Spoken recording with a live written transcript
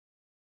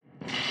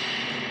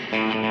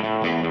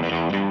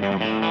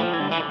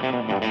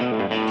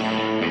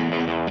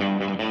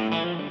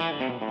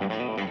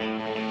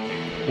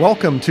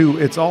Welcome to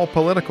It's All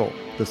Political,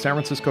 the San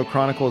Francisco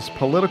Chronicle's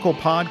political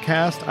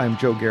podcast. I'm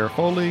Joe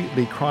Garofoli,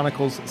 the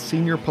Chronicle's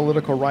senior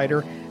political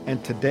writer,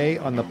 and today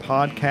on the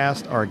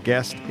podcast, our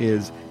guest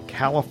is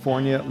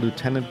California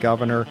Lieutenant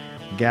Governor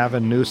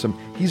Gavin Newsom.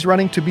 He's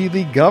running to be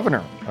the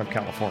governor of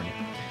California.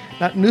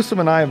 Now,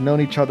 Newsom and I have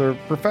known each other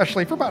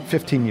professionally for about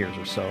 15 years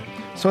or so.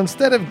 So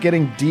instead of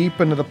getting deep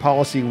into the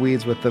policy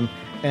weeds with him,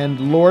 and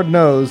Lord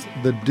knows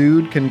the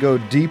dude can go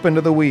deep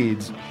into the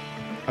weeds,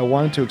 I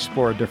wanted to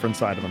explore a different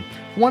side of him.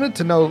 Wanted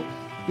to know,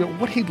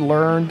 what he'd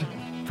learned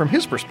from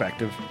his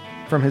perspective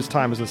from his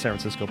time as a San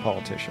Francisco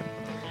politician.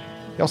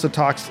 He also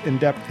talks in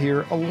depth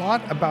here a lot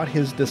about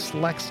his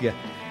dyslexia.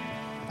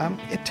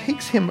 It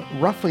takes him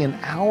roughly an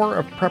hour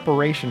of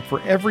preparation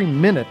for every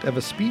minute of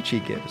a speech he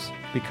gives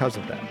because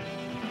of that.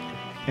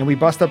 And we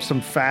bust up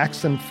some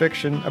facts and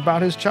fiction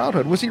about his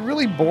childhood. Was he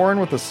really born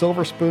with a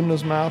silver spoon in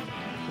his mouth,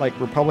 like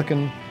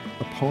Republican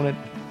opponent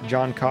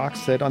John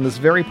Cox said on this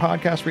very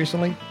podcast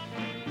recently?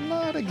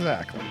 Not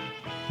exactly.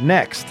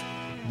 Next,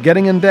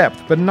 getting in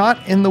depth, but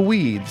not in the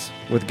weeds,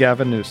 with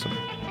Gavin Newsom.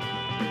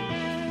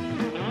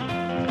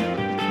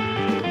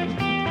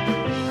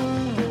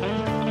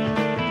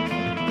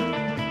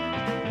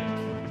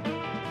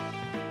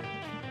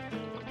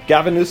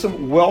 Gavin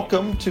Newsom,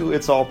 welcome to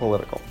It's All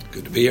Political.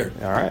 Good to be here.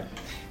 All right.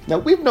 Now,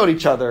 we've known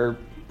each other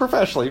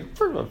professionally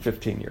for about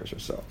 15 years or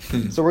so.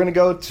 So we're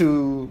going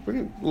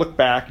to look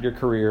back at your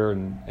career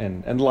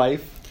and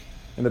life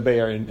in the Bay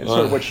Area and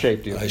sort of what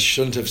shaped you. I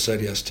shouldn't have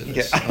said yes to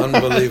this. Yeah.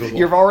 Unbelievable.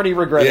 You're already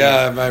regretting it.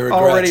 Yeah, my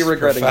regrets. Already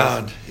regretting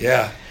profound.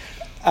 This.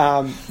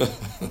 Yeah.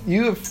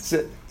 You have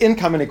said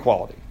income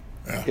inequality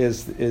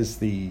is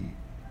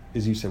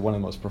you said, one of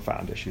the most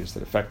profound issues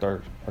that affect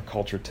our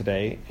culture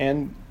today.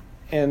 And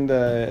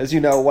as you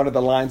know, one of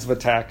the lines of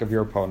attack of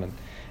your opponent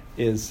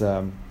is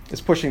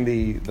pushing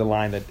the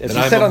line that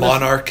I'm a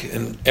monarch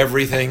and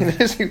everything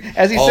as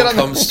he all said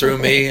comes through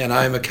me, and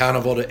I'm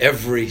accountable to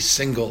every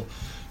single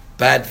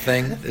bad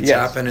thing that's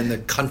happened in the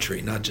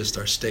country, not just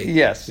our state.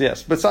 Yes.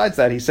 Besides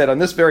that, he said on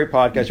this very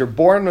podcast, you're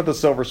born with a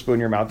silver spoon in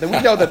your mouth. And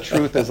we know the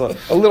truth is a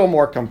little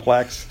more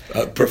complex.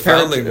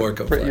 Profoundly more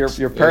complex.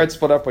 Your parents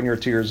split up when you were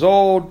 2 years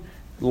old,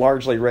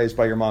 largely raised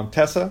by your mom,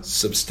 Tessa.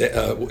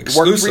 Worked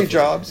 3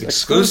 jobs.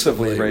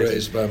 Exclusively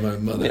raised by my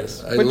mother.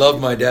 Yes. I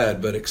love my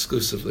dad, but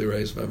exclusively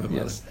raised by my mother.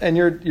 Yes. And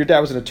your dad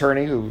was an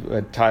attorney who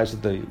had ties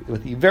with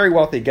the very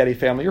wealthy Getty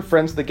family. You're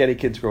friends with the Getty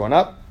kids growing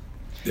up.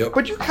 Yep.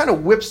 But you kind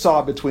of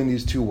whipsaw between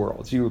these two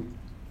worlds. You're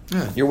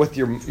with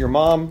your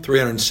mom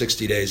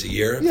 360 days a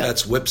year. Yeah.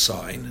 That's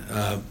whipsawing.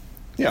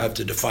 You have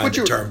to define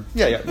the term.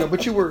 Yeah. No,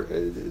 but you were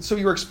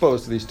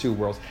exposed to these two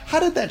worlds.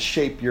 How did that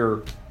shape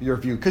your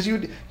view? Because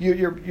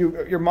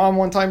your mom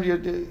one time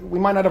we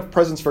might not have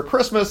presents for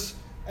Christmas,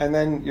 and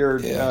then you're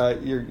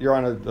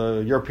on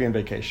a European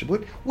vacation.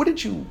 What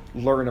did you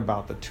learn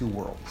about the two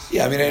worlds?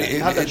 Yeah, I mean,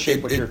 how did that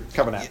shape what you're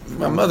coming at?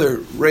 My mother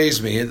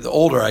raised me. The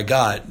older I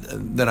got,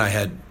 then I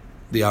had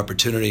the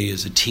opportunity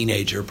as a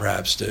teenager,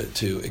 perhaps,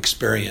 to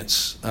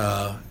experience,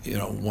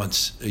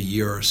 once a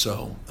year or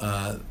so,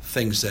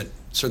 things that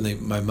certainly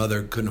my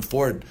mother couldn't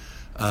afford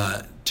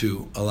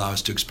to allow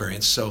us to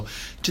experience. So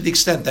to the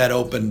extent that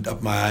opened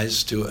up my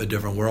eyes to a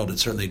different world, it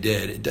certainly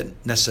did. It didn't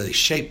necessarily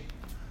shape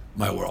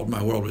my world.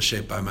 My world was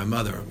shaped by my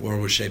mother. My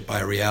world was shaped by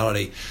a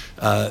reality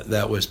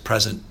that was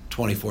present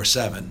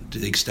 24/7. To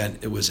the extent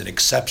it was an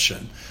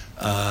exception,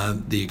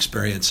 the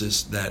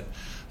experiences that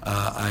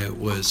I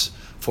was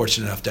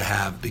fortunate enough to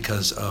have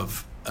because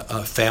of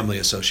a family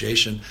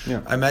association.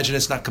 Yeah. I imagine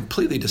it's not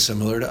completely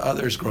dissimilar to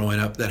others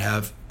growing up that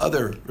have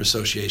other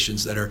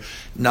associations that are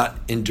not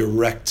in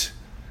direct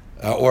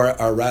or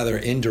are rather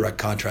in direct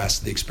contrast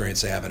to the experience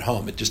they have at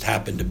home. It just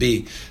happened to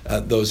be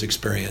those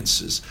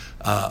experiences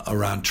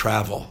around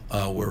travel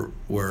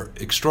were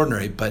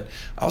extraordinary, but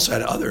I also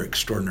had other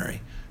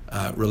extraordinary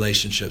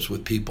relationships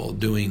with people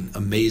doing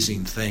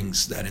amazing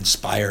things that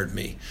inspired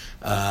me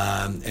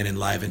and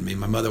enlivened me.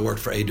 My mother worked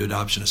for Aid to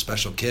Adoption of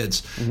Special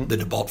Kids, the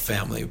DeBault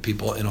family of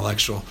people with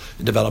intellectual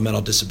and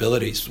developmental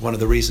disabilities. One of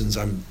the reasons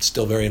I'm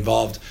still very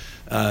involved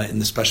in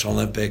the Special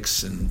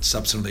Olympics and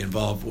subsequently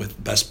involved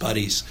with Best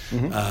Buddies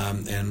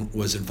and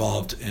was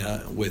involved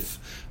with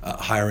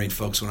hiring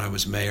folks when I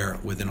was mayor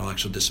with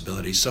intellectual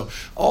disabilities. So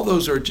all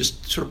those are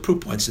just sort of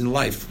proof points in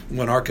life.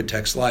 One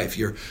architect's life,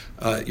 your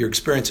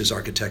experiences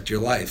architect your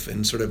life,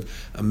 and sort of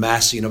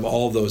amassing of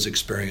all of those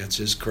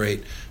experiences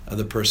create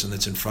the person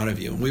that's in front of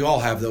you. And we all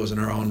have those in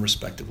our own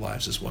respective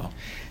lives as well.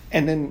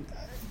 And then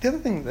the other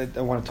thing that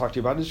I want to talk to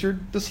you about is your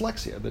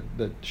dyslexia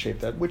that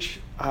shaped that, which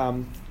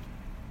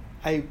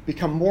I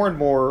become more and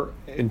more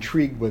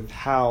intrigued with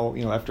how,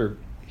 after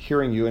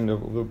hearing you, and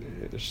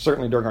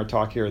certainly during our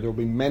talk here, there will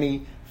be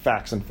many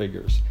facts and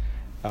figures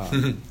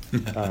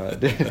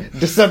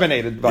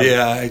disseminated. By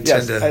I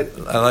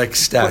like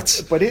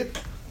stats. But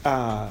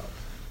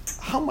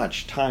how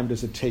much time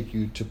does it take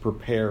you to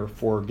prepare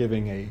for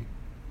giving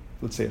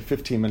let's say a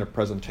 15-minute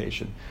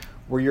presentation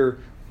where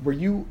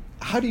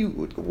How do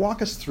you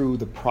walk us through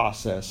the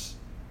process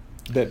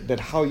that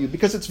how you,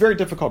 because it's very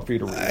difficult for you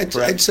to read.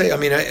 I'd say, I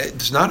mean,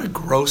 it's not a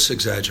gross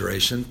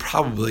exaggeration,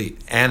 probably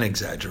an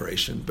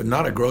exaggeration, but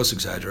not a gross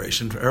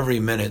exaggeration. For every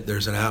minute,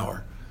 there's an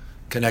hour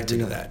connected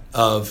to that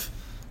of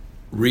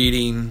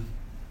reading,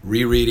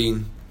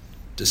 rereading,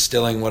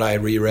 distilling what I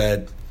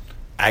reread,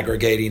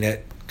 aggregating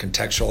it,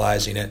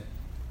 contextualizing it,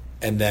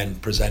 and then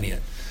presenting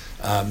it.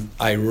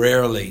 I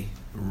rarely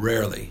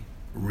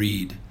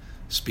read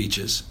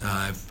speeches.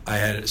 I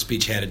had a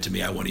speech handed to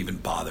me, I wouldn't even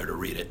bother to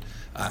read it.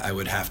 I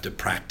would have to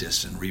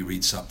practice and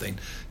reread something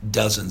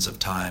dozens of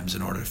times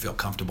in order to feel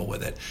comfortable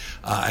with it.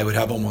 I would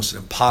have almost an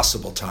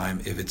impossible time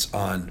if it's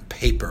on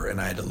paper and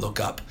I had to look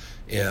up.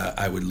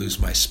 I would lose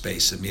my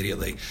space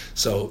immediately.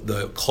 So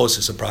the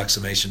closest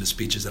approximation to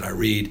speeches that I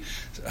read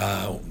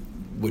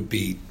would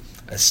be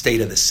a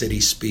state of the city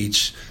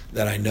speech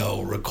that I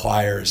know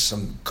requires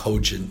some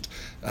cogent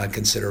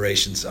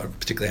considerations,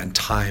 particularly on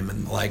time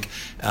and the like,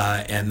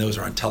 and those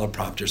are on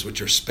teleprompters,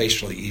 which are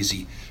spatially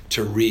easy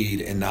to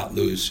read and not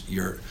lose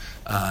your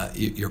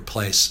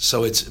place.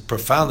 So it's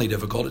profoundly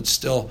difficult. It's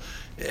still,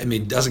 I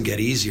mean, it doesn't get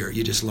easier.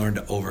 You just learn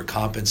to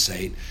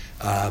overcompensate.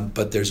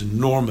 But there's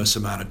enormous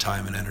amount of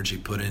time and energy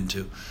put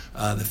into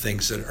the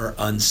things that are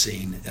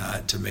unseen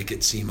to make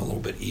it seem a little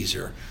bit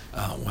easier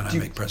when I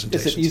make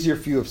presentations. Is it easier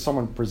for you if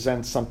someone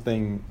presents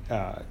something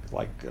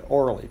like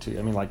orally to you?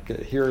 I mean, like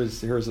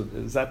is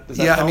that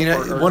yeah? Help, I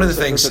mean, one of the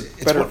things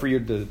it's better for you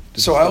to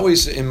so I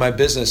always in my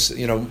business,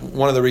 you know,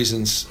 one of the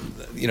reasons,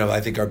 you know,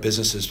 I think our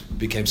businesses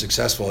became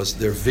successful is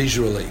they're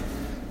visually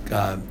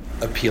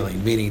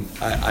appealing, meaning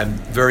I'm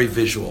very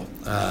visual,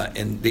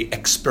 and the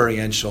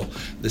experiential,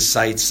 the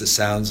sights, the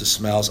sounds, the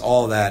smells,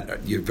 all of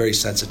that you're very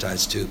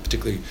sensitized to.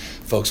 Particularly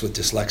folks with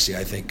dyslexia,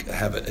 I think,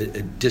 have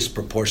a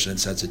disproportionate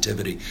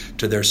sensitivity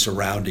to their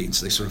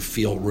surroundings. They sort of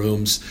feel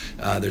rooms.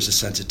 There's a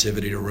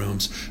sensitivity to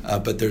rooms,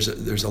 but there's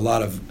a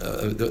lot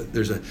of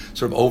there's a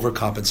sort of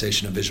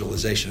overcompensation of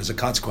visualization as a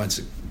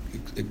consequence.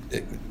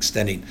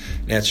 Extending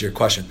and answer your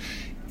question,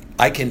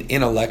 I can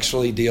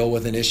intellectually deal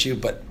with an issue,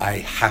 but I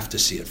have to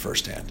see it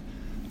firsthand.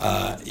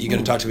 You're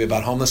going to talk to me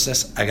about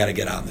homelessness, I got to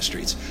get out on the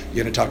streets.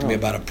 You're going to talk to me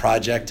about a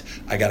project,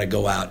 I got to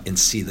go out and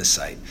see the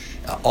site.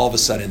 All of a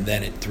sudden,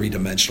 then it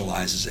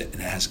three-dimensionalizes it,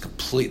 and it has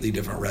completely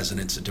different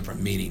resonance and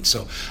different meaning.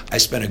 So I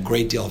spend a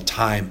great deal of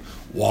time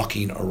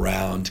walking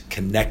around,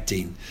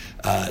 connecting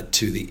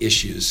to the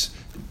issues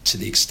to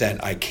the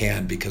extent I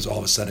can, because all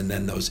of a sudden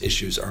then those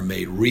issues are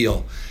made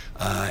real.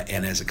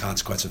 And as a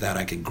consequence of that,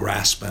 I can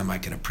grasp them, I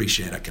can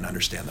appreciate, I can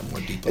understand them more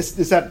deeply.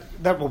 Is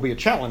that will be a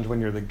challenge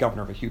when you're the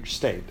governor of a huge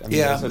state? I mean,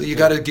 yeah, you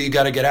got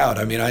to get out.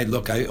 I mean, I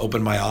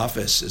opened my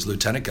office as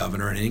lieutenant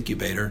governor in an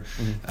incubator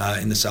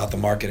in the South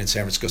of Market in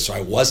San Francisco, so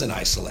I wasn't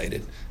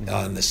isolated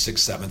on the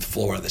 6th, 7th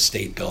floor of the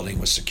state building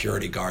with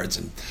security guards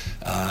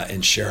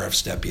and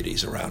sheriff's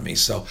deputies around me.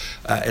 So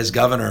as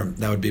governor,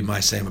 that would be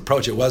my same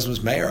approach. It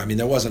was mayor. I mean,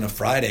 there wasn't a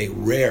Friday,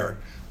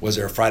 was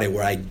there a Friday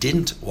where I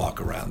didn't walk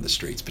around the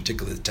streets,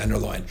 particularly the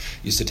Tenderloin.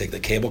 Used to take the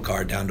cable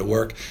car down to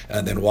work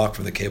and then walk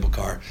from the cable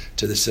car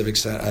to the Civic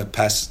Center,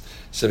 past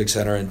Civic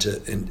Center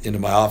into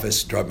my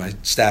office, drove my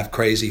staff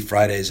crazy.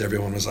 Fridays,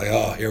 everyone was like,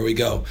 oh, here we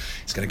go.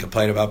 He's going to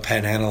complain about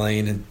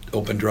panhandling and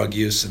open drug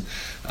use and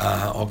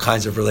all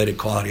kinds of related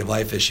quality of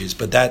life issues.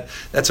 But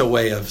that's a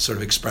way of sort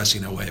of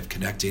expressing, a way of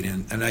connecting,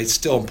 and it's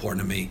still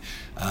important to me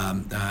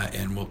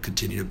and will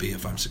continue to be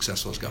if I'm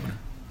successful as governor.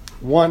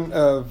 One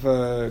of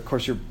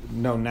course, you're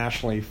known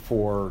nationally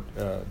for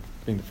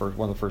being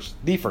the first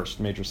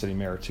major city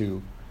mayor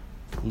to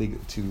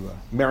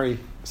marry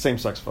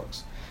same-sex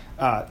folks.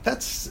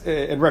 That's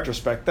in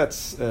retrospect,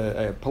 that's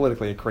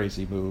politically a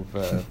crazy move.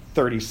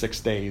 36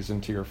 days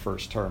into your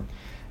first term,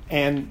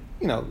 and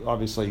you know,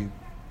 obviously,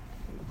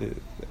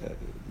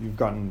 you've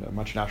gotten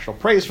much national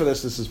praise for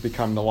this. This has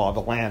become the law of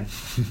the land,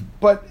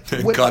 but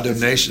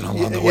condemnation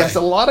along the way. Yes,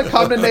 a lot of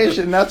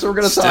condemnation. That's what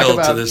we're going to talk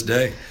about still to this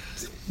day.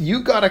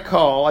 You got a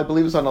call, I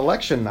believe it was on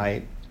election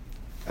night,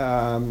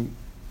 from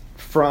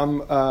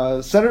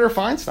Senator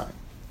Feinstein,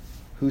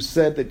 who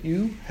said that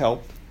you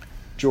helped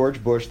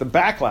George Bush, the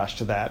backlash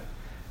to that,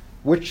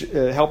 which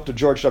helped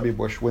George W.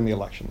 Bush win the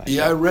election that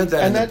year. I read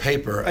that in the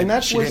paper.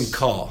 She didn't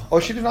call. Oh,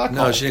 she did not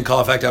call? No, she didn't call.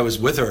 In fact, I was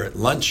with her at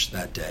lunch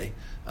that day,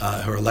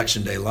 her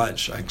election day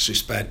lunch. I actually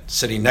spent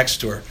sitting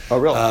next to her. Oh,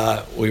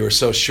 really? We were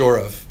so sure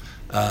of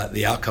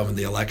the outcome of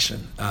the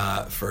election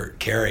for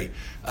Kerry.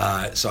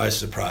 So I was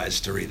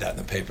surprised to read that in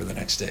the paper the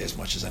next day as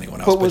much as anyone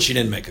else. But she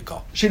didn't make a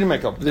call. She didn't make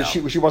a call. No.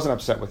 She wasn't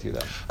upset with you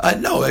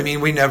then? No, I mean,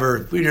 we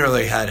never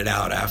really had it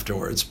out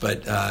afterwards.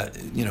 But,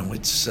 you know,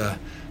 it's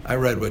I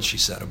read what she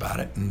said about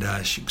it, and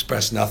she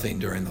expressed nothing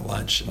during the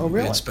lunch. And oh,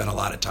 really? We had spent a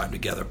lot of time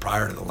together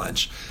prior to the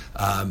lunch.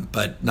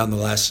 But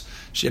nonetheless,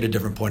 she had a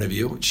different point of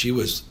view. She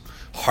was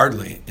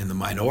hardly in the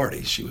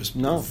minority. She was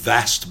the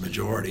vast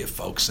majority of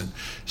folks, and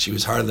she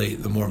was hardly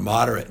the more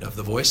moderate of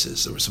the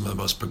voices. There were some of the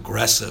most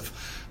progressive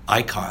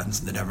icons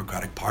in the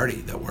Democratic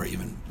Party that were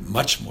even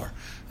much more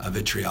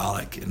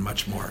vitriolic and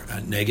much more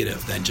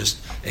negative than just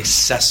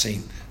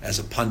assessing as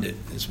a pundit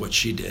is what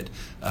she did,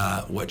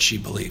 what she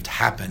believed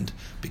happened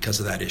because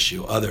of that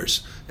issue.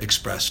 Others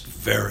expressed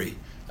very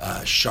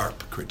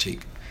sharp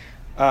critique.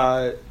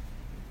 How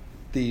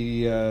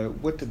did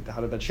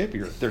that shape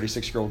you? You're a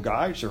 36-year-old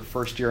guy. It's your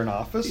first year in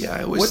office.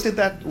 Yeah, it was. What did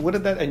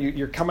that? And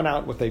you're coming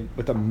out with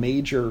a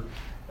major,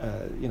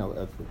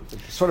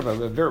 sort of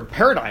a very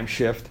paradigm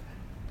shift,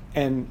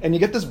 and you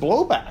get this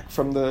blowback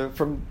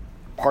from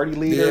party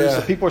leaders.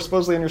 The people are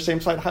supposedly on your same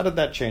side. How did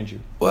that change you?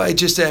 Well,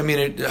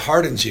 it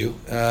hardens you.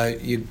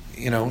 You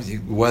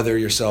weather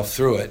yourself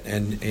through it,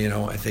 and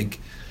I think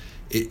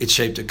it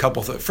shaped a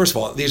couple things. First of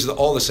all, these are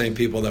all the same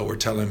people that were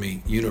telling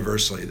me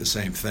universally the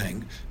same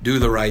thing: do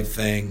the right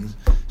thing,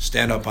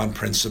 stand up on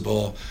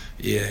principle.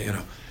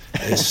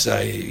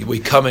 We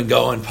come and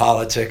go in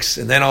politics,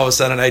 and then all of a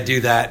sudden I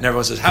do that, and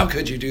everyone says, "How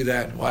could you do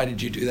that? Why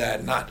did you do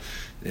that? Not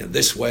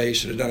this way.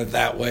 Should have done it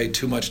that way.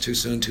 Too much, too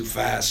soon, too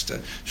fast.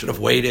 Should have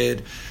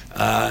waited."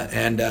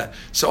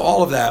 So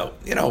all of that,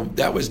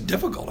 that was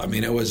difficult.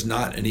 It was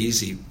not an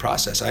easy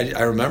process.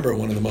 I remember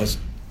one of the most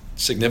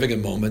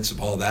significant moments of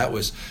all that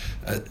was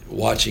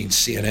watching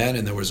CNN,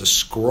 and there was a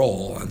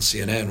scroll on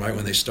CNN right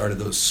when they started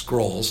those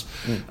scrolls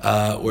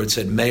where it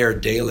said Mayor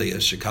Daley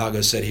of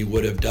Chicago said he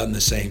would have done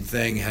the same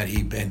thing had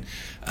he been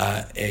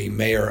a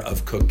mayor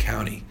of Cook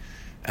County.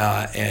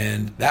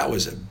 And that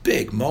was a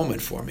big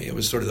moment for me. It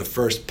was sort of the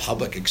first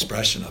public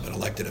expression of an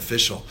elected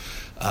official,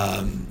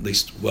 at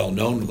least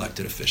well-known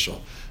elected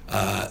official,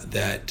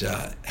 that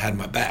had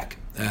my back.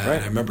 And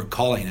I remember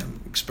calling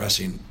him,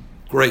 expressing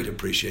great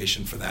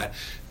appreciation for that,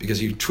 because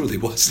he truly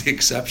was the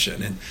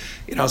exception. And,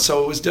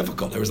 so it was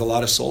difficult. There was a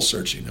lot of soul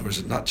searching. There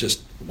was not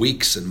just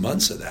weeks and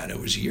months of that. It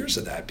was years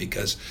of that,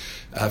 because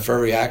for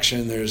every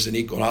action, there's an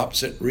equal and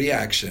opposite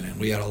reaction. And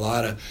we had a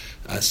lot of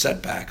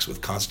setbacks with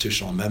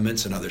constitutional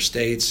amendments in other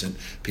states, and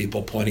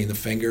people pointing the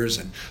fingers,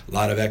 and a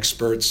lot of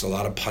experts, a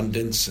lot of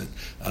pundits, and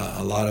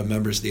a lot of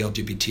members of the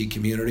LGBT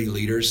community,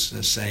 leaders,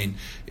 saying,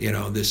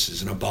 this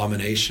is an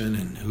abomination,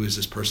 and who does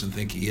this person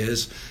think he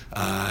is?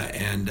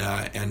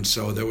 And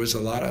so there was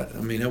a lot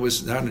of, it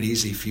was not an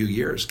easy few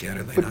years,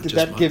 candidly. But did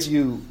that give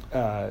you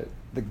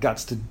the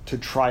guts to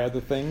try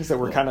other things that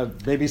were kind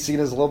of maybe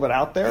seen as a little bit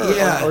out there,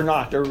 or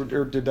not,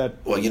 or did that?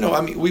 Well,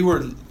 we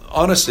were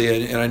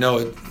honestly, and I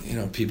know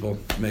people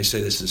may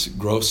say this is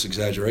gross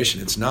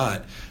exaggeration. It's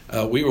not.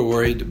 We were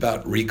worried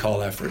about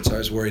recall efforts. I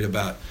was worried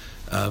about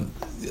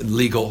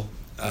legal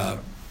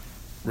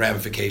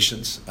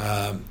ramifications.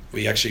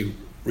 We actually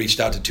reached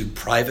out to 2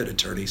 private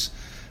attorneys.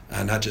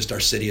 Not just our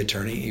city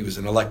attorney. He was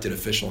an elected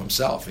official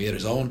himself. He had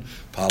his own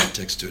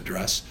politics to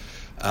address.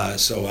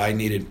 So I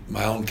needed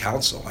my own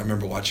counsel. I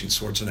remember watching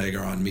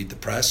Schwarzenegger on Meet the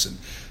Press and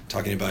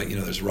talking about,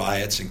 there's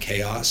riots and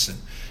chaos and,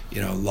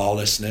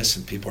 lawlessness,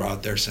 and people are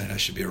out there saying I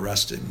should be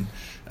arrested.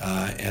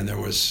 And there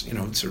was,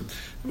 there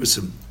was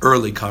some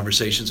early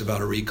conversations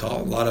about a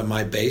recall. A lot of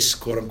my base,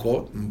 quote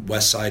unquote,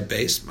 West Side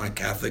base, my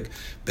Catholic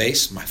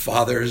base, my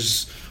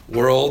father's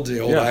world, the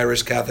old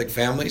Irish Catholic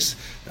families,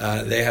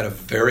 they had a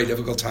very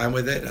difficult time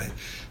with it.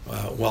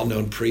 A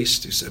well-known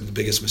priest who said the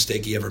biggest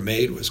mistake he ever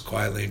made was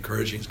quietly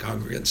encouraging his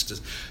congregants to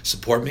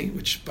support me,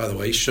 which, by the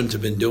way, he shouldn't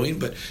have been doing,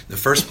 but in the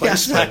first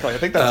place, exactly. I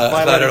think that's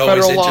violating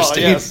always federal law.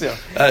 Interesting.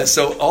 Yes,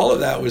 so all of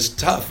that was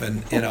tough,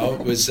 and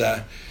it was.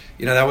 That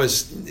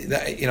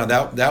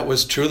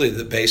was truly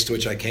the base to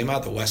which I came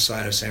out, the west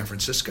side of San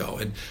Francisco.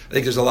 And I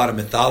think there's a lot of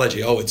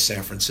mythology. Oh, it's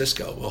San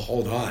Francisco. Well,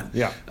 hold on.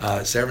 Yeah.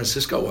 San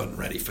Francisco wasn't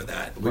ready for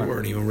that. We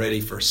weren't even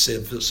ready for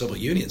civil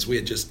unions.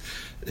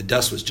 The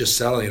dust was just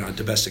settling on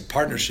domestic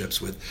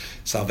partnerships with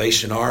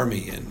Salvation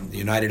Army and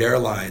United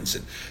Airlines,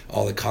 and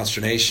all the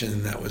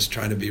consternation that was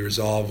trying to be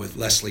resolved with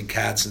Leslie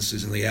Katz and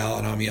Susan Leal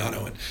and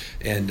Amiano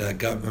and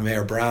Governor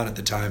Mayor Brown at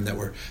the time, that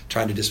were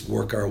trying to just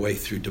work our way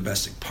through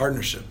domestic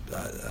partnership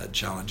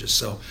challenges.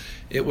 So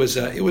it was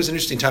an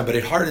interesting time, but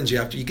it hardens you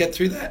after you get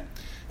through that,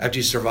 after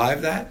you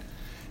survive that.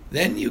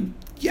 Then you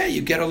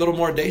get a little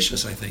more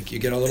audacious. I think you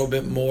get a little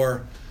bit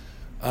more.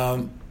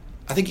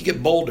 I think you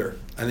get bolder.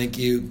 I think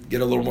you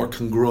get a little more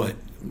congruent,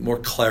 more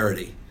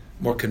clarity,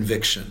 more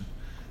conviction.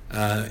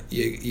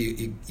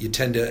 You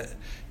tend to,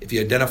 if you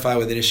identify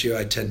with an issue,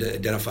 I tend to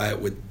identify it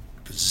with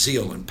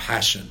zeal and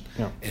passion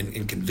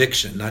and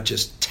conviction, not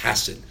just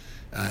tacit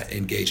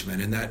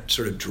engagement. And that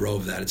sort of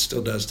drove that. It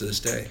still does to this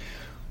day,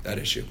 that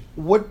issue.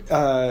 What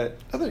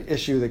other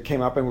issue that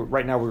came up, and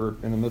right now we're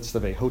in the midst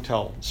of a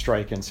hotel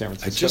strike in San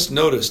Francisco. I just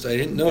noticed. I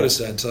didn't notice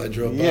that until I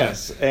drove by.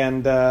 Yes,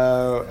 and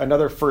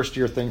another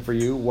first-year thing for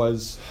you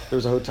was there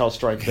was a hotel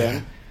strike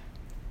then.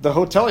 the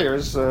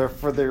hoteliers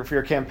for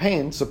your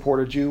campaign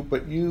supported you,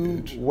 but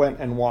you went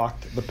and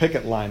walked the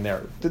picket line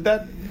there.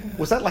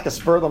 Was that like a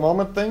spur of the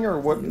moment thing, or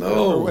what?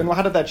 No. And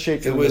how did that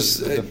shape you?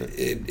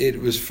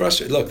 It was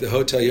frustrating. Look, the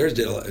hoteliers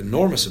did an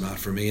enormous amount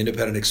for me,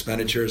 independent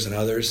expenditures and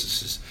others.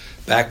 This is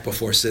back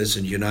before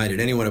Citizens United.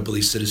 Anyone who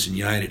believes Citizens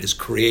United has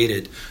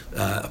created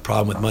a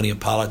problem with money in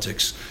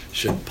politics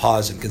should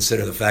pause and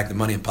consider the fact that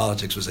money in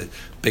politics was a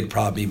big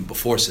problem even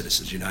before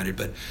Citizens United.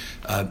 But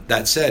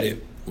that said,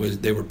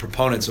 they were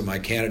proponents of my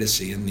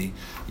candidacy, and the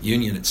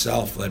union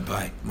itself, led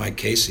by Mike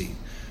Casey,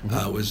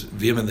 was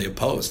vehemently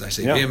opposed. And I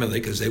say vehemently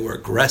because they were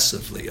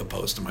aggressively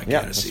opposed to my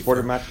candidacy.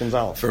 Supported Matt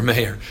Gonzalez for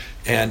mayor,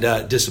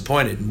 and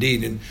disappointed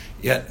indeed. And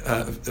yet,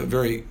 a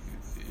very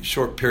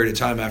short period of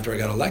time after I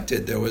got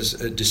elected, there was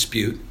a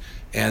dispute,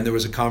 and there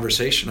was a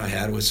conversation I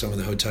had with some of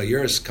the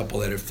hoteliers, a couple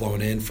that had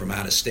flown in from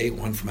out of state,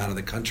 one from out of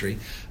the country,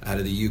 out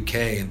of the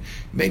UK, and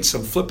made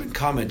some flippant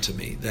comment to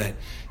me that,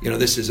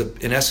 this is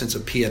in essence a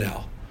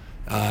P&L.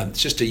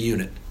 It's just a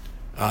unit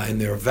in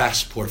their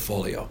vast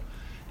portfolio.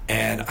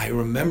 And I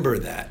remember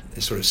that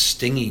sort of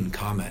stinging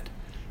comment,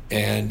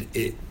 and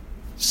it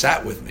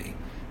sat with me,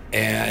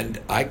 and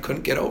I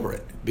couldn't get over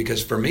it,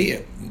 because for me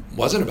it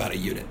wasn't about a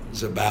unit. It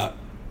was about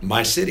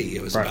my city.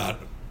 It was about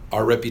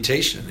our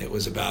reputation. It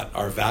was about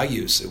our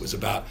values. It was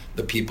about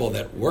the people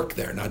that work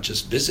there, not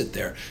just visit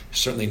there,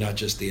 certainly not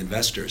just the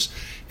investors.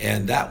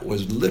 And that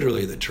was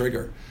literally the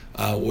trigger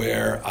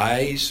where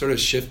I sort of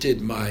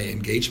shifted my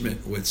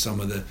engagement with some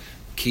of the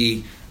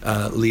key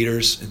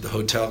leaders at the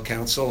Hotel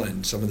Council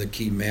and some of the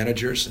key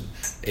managers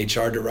and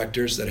HR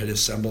directors that had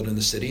assembled in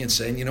the city, and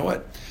saying, you know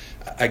what,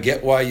 I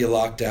get why you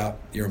locked out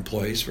your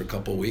employees for a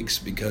couple of weeks,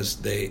 because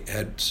they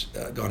had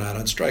gone out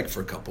on strike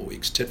for a couple of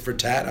weeks. Tit for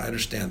tat, I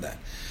understand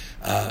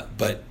that.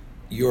 But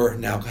you're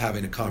now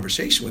having a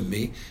conversation with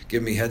me,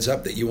 giving me heads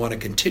up that you want to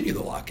continue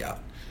the lockout.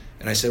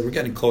 And I said, we're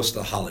getting close to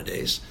the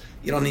holidays.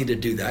 You don't need to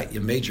do that. You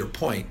made your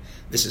point.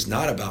 This is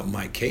not about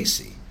Mike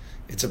Casey.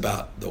 It's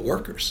about the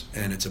workers,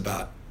 and it's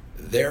about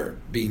their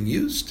being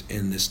used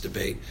in this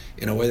debate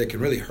in a way that can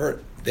really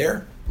hurt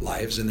their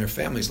lives and their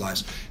families'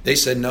 lives. They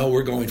said, no,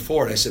 we're going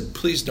forward. I said,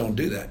 please don't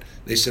do that.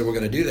 They said, we're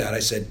going to do that. I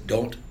said,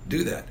 don't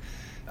do that.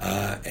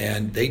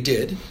 And they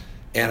did.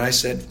 And I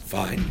said,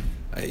 fine,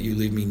 you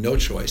leave me no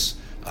choice.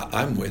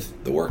 I'm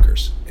with the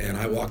workers. And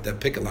I walked that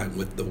picket line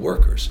with the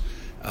workers.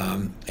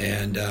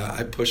 And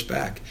I pushed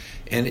back.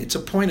 And it's a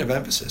point of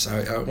emphasis.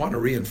 I want to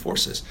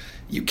reinforce this.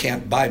 You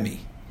can't buy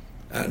me.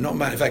 No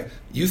matter, in fact,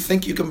 you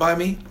think you can buy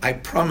me? I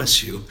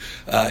promise you,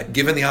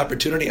 given the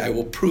opportunity, I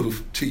will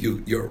prove to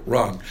you you're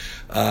wrong.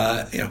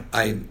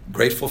 I'm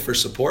grateful for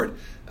support,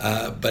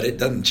 but it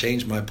doesn't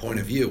change my point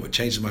of view. What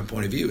changes my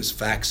point of view is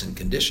facts and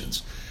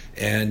conditions.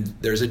 And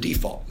there's a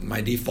default.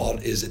 My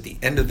default is, at the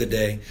end of the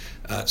day,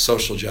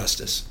 social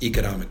justice,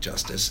 economic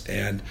justice.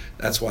 And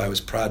that's why I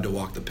was proud to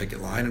walk the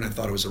picket line. And I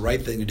thought it was the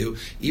right thing to do,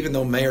 even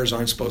though mayors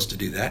aren't supposed to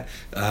do that.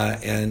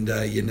 And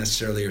you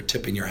necessarily are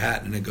tipping your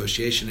hat in a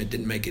negotiation. It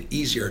didn't make it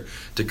easier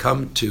to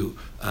come to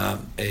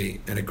an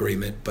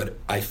agreement, but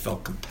I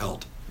felt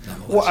compelled.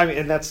 Well, I mean,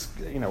 and that's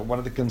one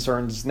of the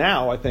concerns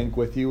now, I think,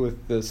 with you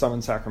with the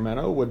Summit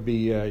Sacramento would be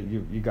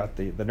you got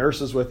the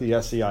nurses with the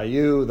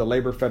SEIU, the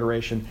Labor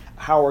Federation.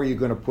 How are you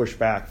going to push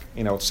back?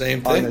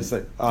 Same thing.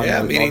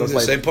 Meaning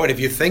the same point. If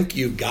you think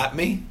you got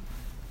me,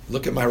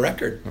 look at my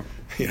record.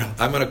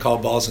 I'm going to call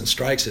balls and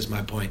strikes. Is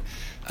my point.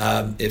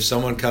 If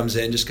someone comes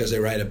in just because they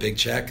write a big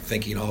check,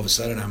 thinking all of a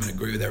sudden I'm going to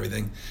agree with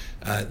everything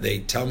they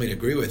tell me to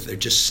agree with, they're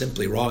just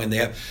simply wrong, and they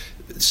have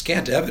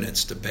scant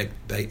evidence to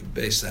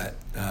base that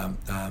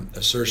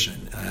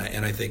assertion.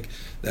 And I think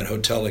that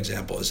hotel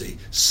example is a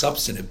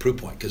substantive proof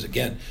point, because,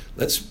 again,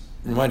 let's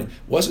remind you, it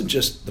wasn't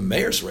just the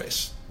mayor's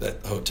race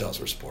that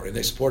hotels were supporting.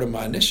 They supported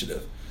my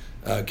initiative,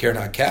 Care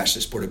Not Cash. They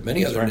supported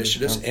many other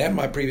initiatives, and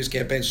my previous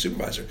campaign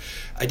supervisor.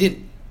 I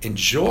didn't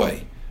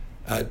enjoy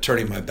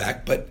turning my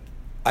back, but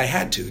I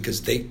had to,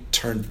 because they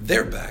turned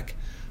their back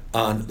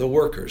on the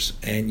workers.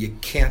 And you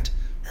can't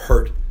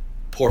hurt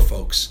poor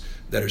folks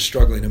that are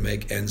struggling to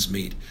make ends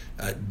meet,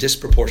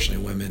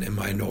 disproportionately women and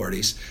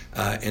minorities,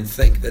 and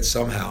think that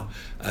somehow,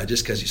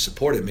 just because you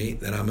supported me,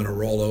 that I'm going to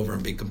roll over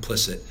and be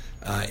complicit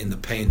in the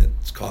pain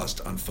that's caused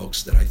on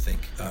folks that I think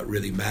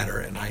really matter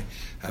and I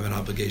have an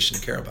obligation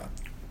to care about.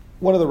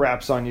 One of the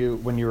raps on you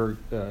when you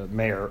were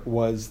mayor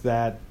was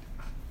that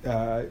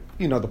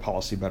you know the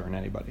policy better than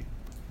anybody.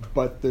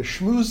 But the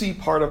schmoozy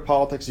part of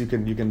politics, you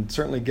can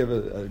certainly give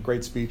a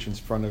great speech in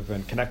front of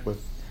and connect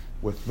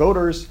with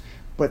voters.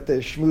 But the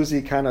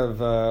schmoozy kind of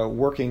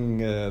working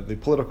the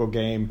political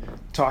game,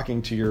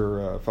 talking to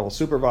your fellow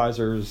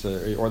supervisors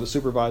or the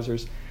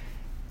supervisors,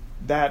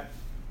 that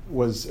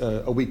was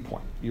a weak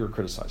point you were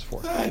criticized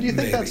for. Do you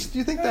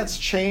think that's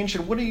changed?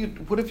 And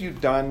what have you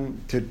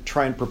done to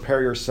try and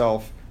prepare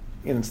yourself?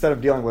 Instead of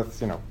dealing with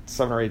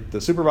 7 or 8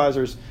 the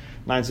supervisors,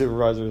 9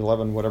 supervisors,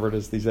 11, whatever it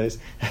is these days,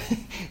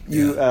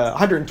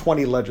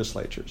 120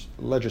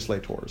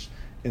 legislators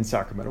in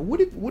Sacramento.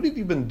 What have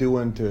you been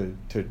doing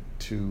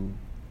to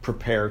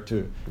prepare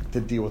to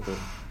deal with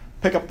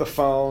pick up the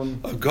phone?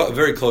 I've got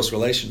very close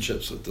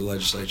relationships with the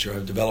legislature.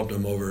 I've developed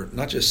them over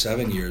not just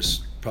 7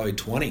 years, probably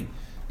 20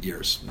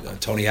 years.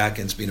 Tony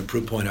Atkins being a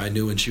proof point, I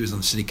knew when she was on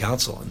the city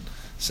council in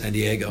San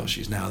Diego.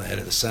 She's now the head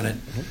of the Senate.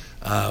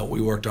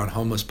 We worked on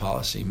homeless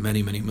policy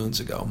many, many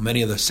moons ago.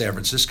 Many of the San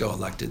Francisco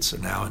electeds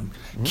are now in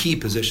key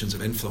positions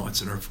of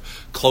influence and are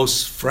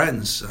close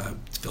friends.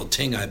 Phil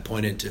Ting, I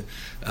appointed to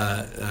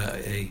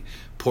a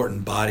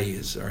important body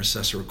as our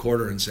assessor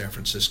recorder in San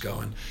Francisco,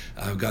 and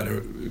I've got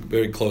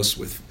very close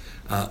with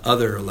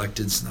other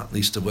electeds, not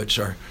least of which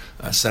are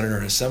a senator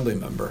and assembly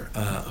member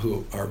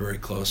who are very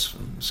close.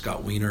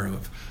 Scott Wiener, who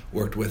I've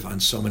worked with on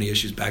so many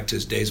issues back to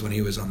his days when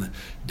he was on the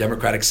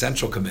Democratic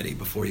Central Committee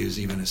before he was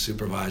even a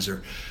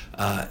supervisor,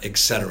 et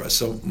cetera.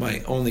 So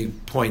my only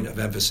point of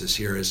emphasis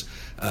here is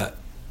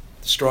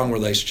strong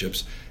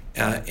relationships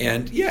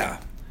and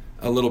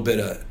a little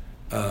bit of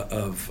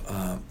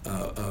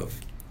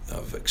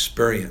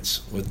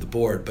experience with the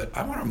board. But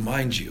I want to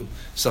remind you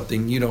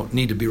something you don't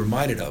need to be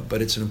reminded of,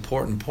 but it's an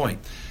important point.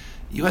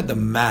 You had the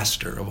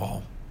master of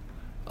all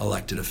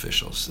elected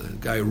officials, the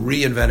guy who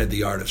reinvented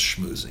the art of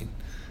schmoozing,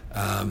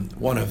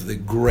 one of the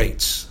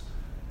greats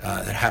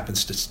that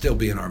happens to still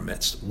be in our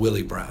midst,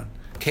 Willie Brown,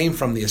 came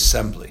from the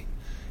assembly.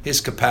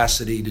 His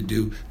capacity to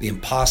do the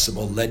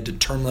impossible led to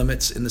term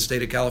limits in the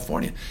state of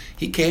California.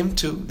 He came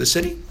to the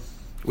city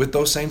with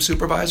those same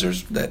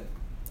supervisors that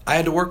I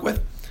had to work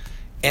with,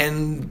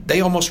 and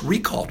they almost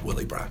recalled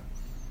Willie Brown.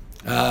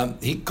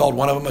 He called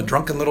one of them a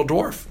drunken little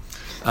dwarf.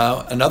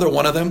 Another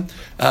one of them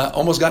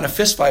almost got in a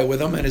fist fight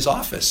with him in his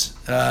office,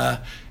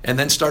 and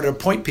then started to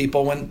appoint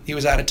people when he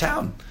was out of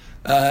town.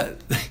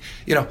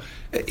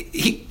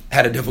 He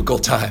had a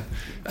difficult time.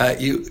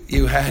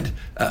 You had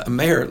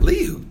Mayor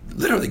Lee, who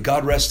literally,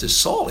 God rest his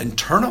soul,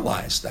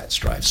 internalized that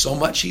strife so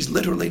much he's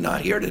literally not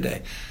here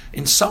today.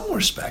 In some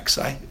respects,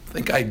 I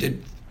think I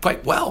did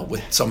quite well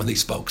with some of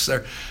these folks.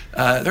 They're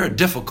a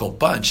difficult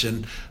bunch,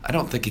 and I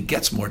don't think it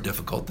gets more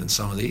difficult than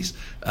some of these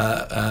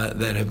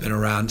that have been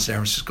around San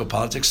Francisco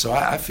politics. So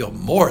I feel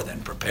more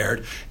than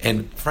prepared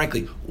and,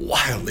 frankly,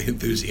 wildly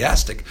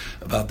enthusiastic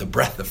about the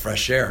breath of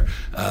fresh air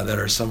that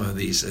are some of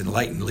these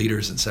enlightened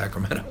leaders in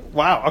Sacramento.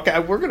 Wow. Okay,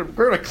 we're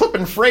gonna clip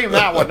and frame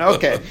that one.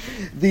 Okay.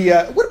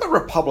 What about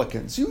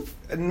Republicans? You've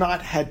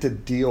not had to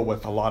deal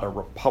with a lot of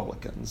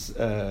Republicans,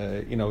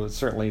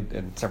 certainly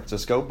in San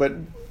Francisco, but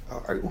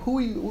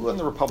who on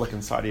the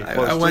Republican side are you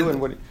close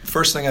to?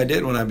 First thing I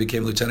did when I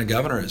became lieutenant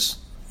governor is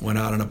went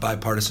out on a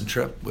bipartisan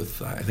trip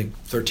with, I think,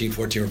 13,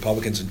 14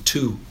 Republicans and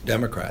 2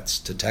 Democrats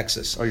to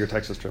Texas. Oh, your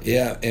Texas trip.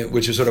 Yeah,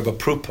 which is sort of a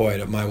proof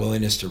point of my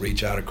willingness to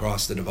reach out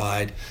across the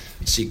divide,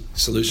 seek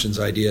solutions,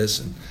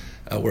 ideas, and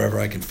wherever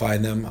I can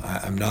find them.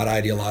 I'm not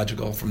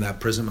ideological from that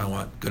prism. I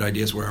want good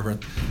ideas wherever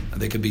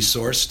they could be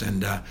sourced.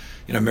 And,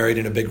 married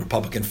in a big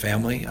Republican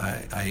family.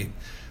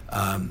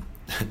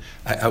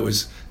 I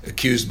was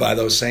accused by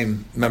those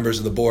same members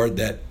of the board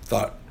that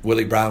thought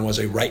Willie Brown was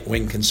a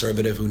right-wing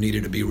conservative who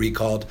needed to be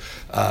recalled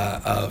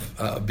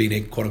of being a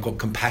quote-unquote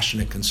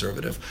compassionate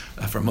conservative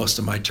for most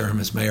of my term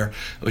as mayor,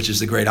 which is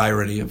the great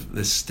irony of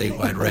this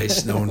statewide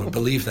race. No one would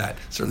believe that.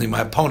 Certainly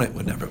my opponent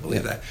would never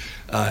believe that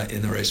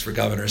in the race for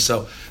governor.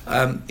 So,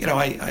 I'm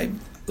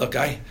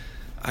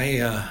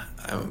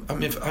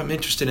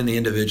interested in the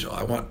individual.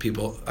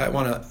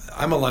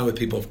 I'm aligned with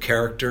people of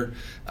character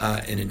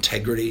and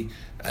integrity,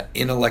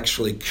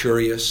 intellectually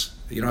curious.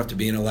 You don't have to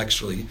be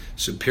intellectually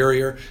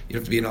superior. You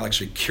have to be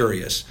intellectually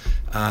curious.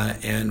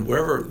 And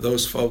wherever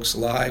those folks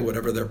lie,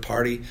 whatever their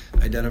party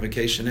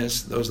identification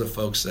is, those are the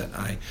folks that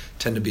I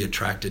tend to be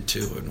attracted to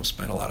and will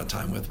spend a lot of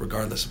time with,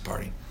 regardless of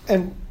party.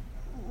 And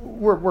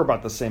we're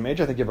about the same age.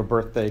 I think you have a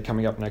birthday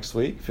coming up next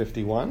week,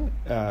 51.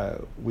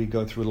 We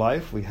go through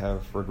life. We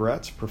have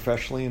regrets,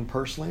 professionally and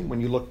personally.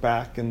 When you look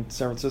back in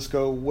San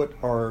Francisco,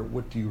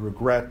 what do you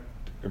regret?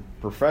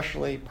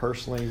 Professionally,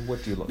 personally,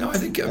 what do you look? No, I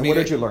think. What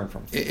did you learn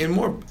from? In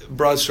more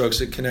broad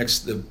strokes, it connects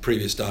the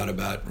previous thought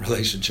about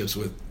relationships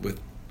with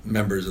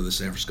members of the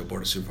San Francisco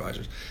Board of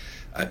Supervisors.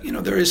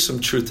 There is some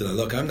truth to that.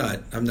 Look, I'm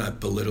not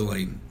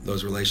belittling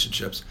those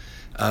relationships,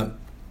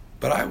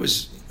 but I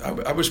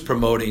was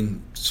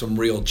promoting some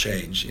real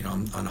change.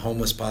 On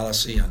homeless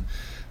policy, on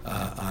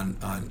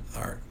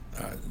our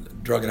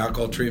drug and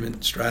alcohol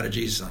treatment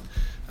strategies, on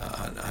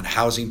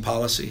housing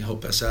policy,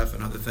 Hope SF,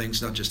 and other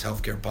things, not just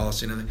healthcare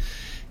policy and everything.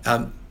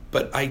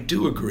 But I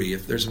do agree,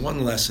 if there's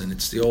one lesson,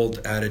 it's the old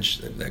adage,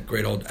 that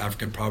great old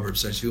African proverb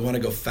says, if you want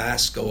to go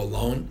fast, go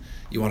alone.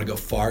 You want to go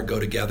far, go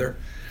together.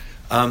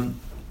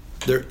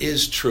 There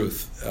is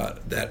truth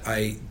that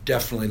I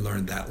definitely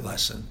learned that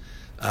lesson.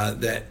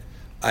 That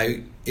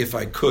if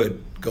I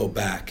could go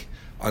back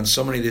on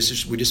so many of these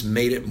issues, we just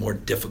made it more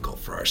difficult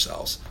for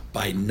ourselves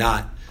by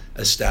not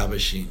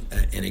establishing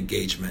an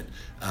engagement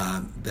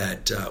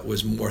that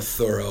was more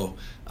thorough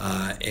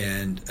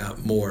and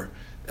more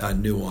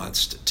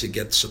nuanced to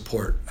get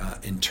support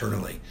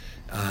internally.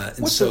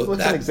 What's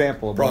an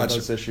example of one of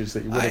those issues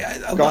that you would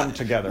have gone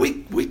together?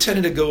 We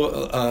tended to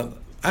go,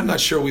 I'm not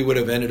sure we would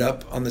have ended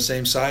up on the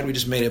same side. We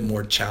just made it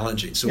more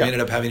challenging. So we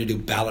ended up having to do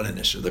ballot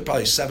initiatives. There are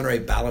probably 7 or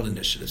 8 ballot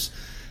initiatives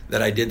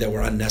that I did that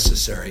were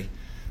unnecessary.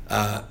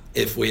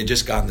 If we had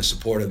just gotten the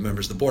support of the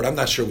members of the board, I'm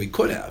not sure we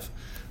could have.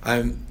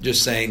 I'm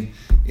just saying,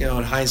 in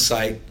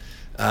hindsight,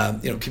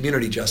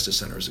 Community Justice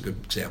Center is a good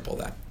example of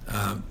that,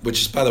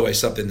 which is, by the way,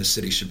 something the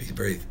city should be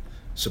very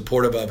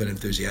supportive of and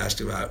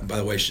enthusiastic about. And by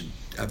the way, should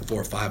have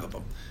 4 or 5 of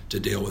them to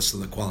deal with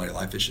some of the quality of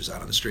life issues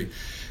out on the street.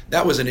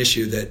 That was an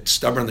issue that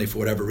stubbornly, for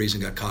whatever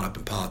reason, got caught up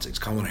in politics.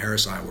 Kamala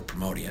Harris and I were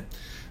promoting it.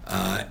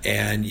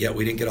 And yet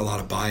we didn't get a lot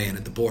of buy-in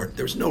at the board.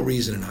 There was no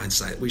reason in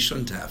hindsight we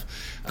shouldn't have.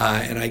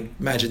 And I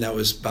imagine that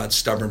was about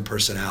stubborn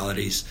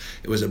personalities.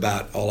 It was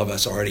about all of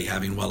us already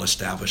having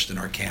well-established in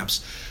our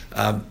camps.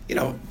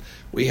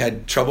 We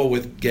had trouble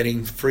with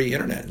getting free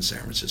internet in San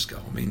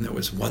Francisco. I mean, there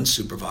was one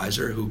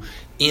supervisor who,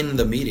 in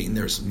the meeting,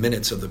 there's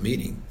minutes of the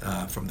meeting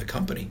from the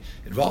company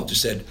involved,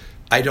 just said,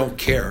 I don't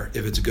care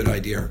if it's a good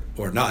idea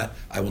or not.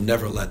 I will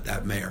never let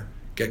that mayor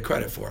get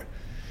credit for it.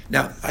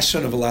 Now, I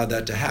shouldn't have allowed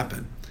that to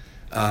happen.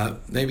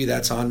 Maybe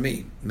that's on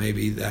me.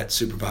 Maybe that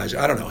supervisor,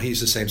 I don't know, he's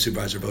the same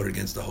supervisor who voted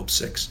against the Hope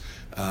 6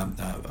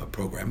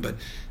 program. But,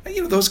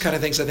 those kind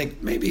of things, I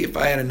think maybe if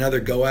I had another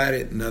go at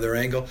it, another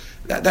angle,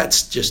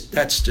 that's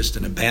just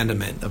an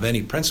abandonment of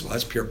any principle.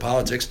 That's pure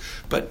politics.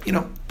 But,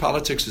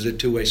 politics is a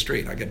two-way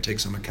street. I got to take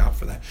some account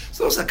for that.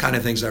 So those are the kind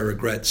of things I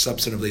regret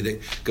substantively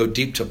that go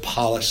deep to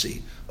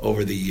policy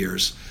over the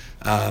years.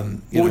 What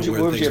would you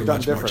have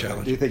done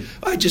differently? Do you think?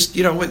 I just,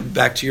 went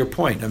back to your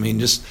point. I mean,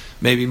 just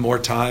maybe more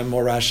time,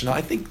 more rational.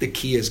 I think the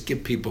key is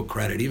give people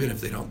credit, even if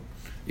they're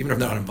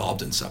not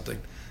involved in something.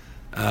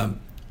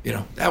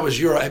 That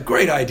was a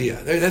great idea.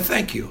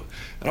 Thank you.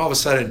 And all of a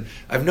sudden,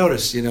 I've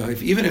noticed,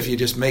 even if you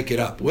just make it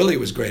up, Willie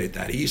was great at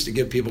that. He used to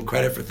give people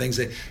credit for things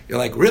that you're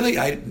like, really?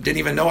 I didn't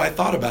even know I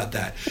thought about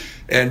that.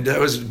 And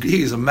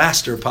he's a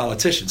master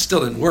politician.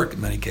 Still didn't work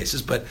in many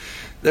cases, but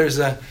there's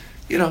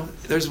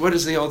what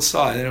is the old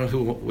saw? I don't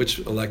know which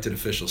elected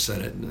official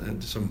said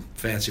it, some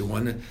fancy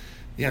one.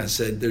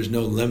 Said there's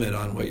no limit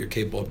on what you're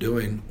capable of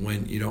doing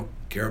when you don't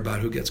care about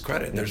who gets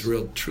credit. Yes. There's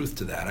real truth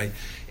to that.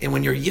 And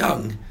when you're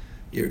young,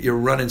 you're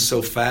running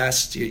so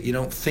fast, you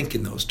don't think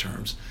in those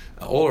terms.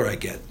 The older I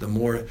get, the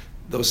more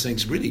those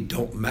things really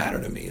don't matter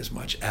to me as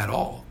much at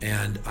all.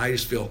 And I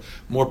just feel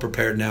more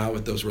prepared now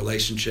with those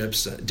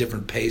relationships,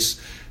 different pace.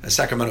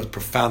 Sacramento is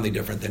profoundly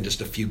different than just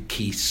a few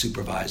key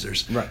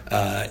supervisors. Right.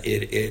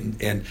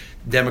 And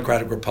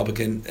Democratic,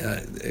 Republican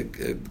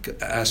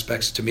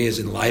aspects to me is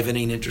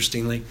enlivening,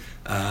 interestingly.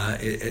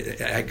 I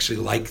actually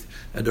like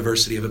a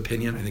diversity of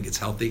opinion. I think it's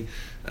healthy.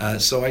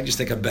 So I just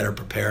think I'm better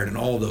prepared, and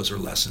all of those are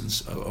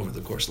lessons over the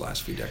course of the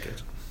last few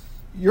decades.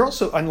 You're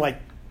also, unlike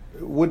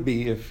would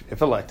be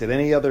if elected,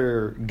 any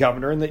other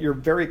governor, and that you're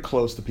very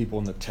close to people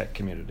in the tech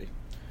community.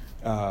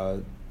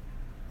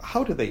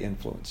 How do they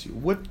influence you?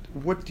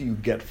 What do you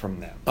get from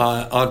them?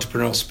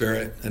 Entrepreneurial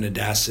spirit and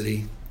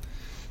audacity.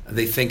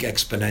 They think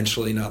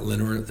exponentially, not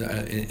linear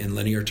in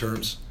linear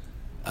terms.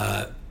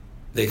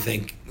 They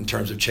think in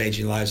terms of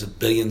changing lives of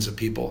billions of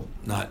people,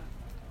 not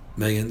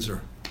millions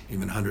or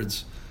even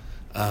hundreds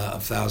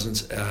of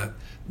thousands.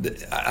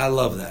 I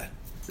love that.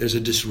 There's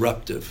a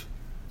disruptive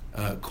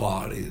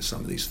quality to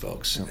some of these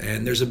folks,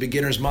 and there's a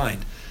beginner's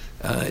mind.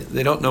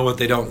 They don't know what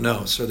they don't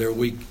know, so they're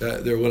weak.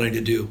 They're willing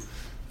to do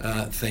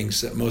things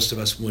that most of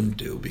us wouldn't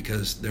do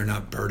because they're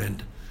not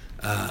burdened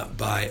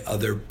by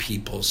other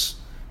people's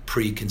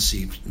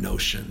preconceived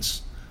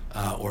notions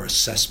or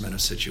assessment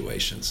of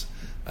situations.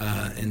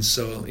 And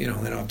so, they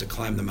don't have to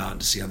climb the mountain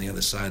to see on the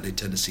other side. They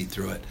tend to see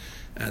through it,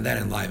 and that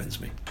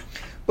enlivens me.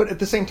 But at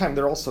the same time,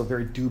 they're also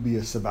very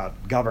dubious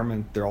about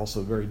government. They're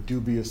also very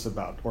dubious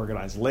about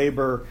organized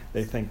labor.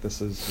 They think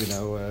this is,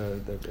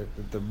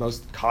 the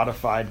most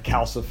codified,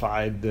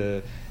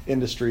 calcified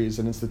industries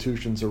and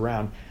institutions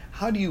around.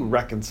 How do you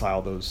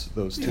reconcile those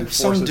two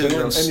forces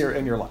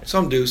in your life?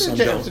 Some do, some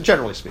don't.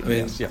 Generally speaking, I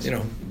mean, yes.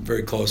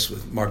 Very close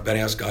with Mark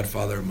Benioff,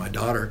 godfather of my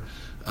daughter.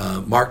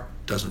 Mark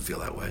doesn't feel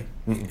that way,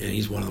 and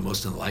he's one of the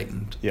most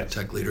enlightened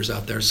tech leaders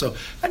out there. So,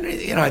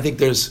 I think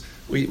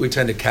we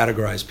tend to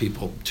categorize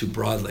people too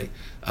broadly.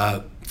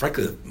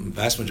 Frankly, the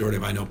vast majority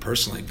of I know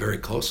personally, very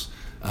close,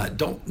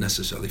 don't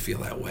necessarily feel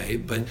that way,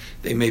 but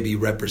they may be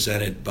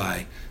represented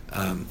by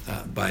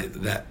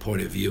that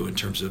point of view in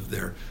terms of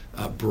their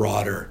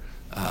broader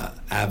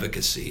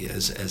advocacy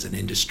as an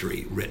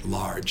industry writ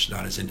large,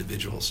 not as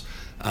individuals.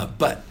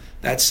 But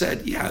that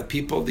said,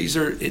 people, these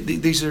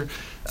are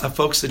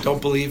folks that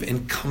don't believe in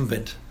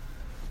incumbent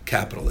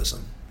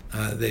capitalism.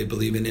 They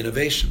believe in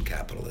innovation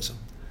capitalism.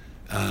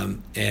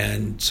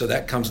 And so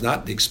that comes not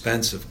at the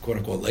expense of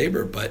quote-unquote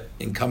labor, but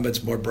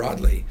incumbents more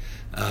broadly,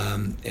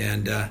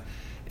 and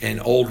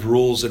old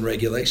rules and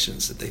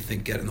regulations that they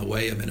think get in the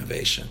way of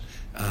innovation.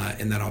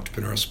 In that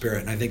entrepreneurial spirit.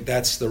 And I think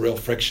that's the real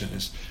friction,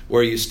 is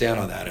where you stand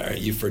on that. Are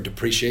you for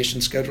depreciation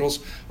schedules,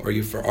 or are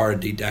you for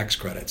R&D tax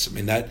credits? I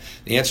mean, the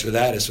answer to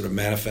that is sort of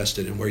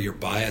manifested in where your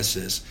bias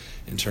is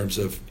in terms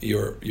of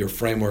your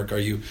framework. Are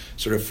you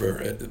sort of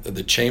for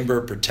the chamber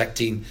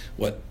protecting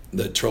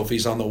the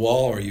trophies on the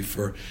wall, or are you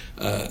for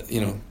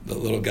the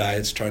little guy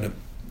that's trying to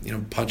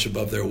punch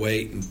above their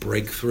weight and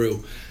break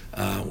through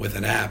with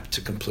an app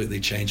to completely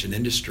change an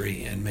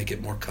industry and make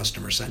it more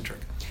customer-centric.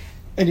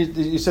 And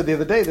you said the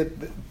other day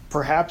that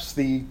perhaps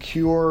the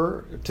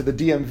cure to the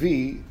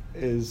DMV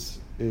is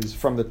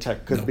from the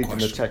tech, could be from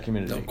the tech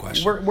community. No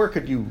question. Where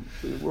do you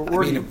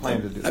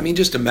plan to do that? I mean,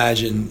 just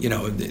imagine,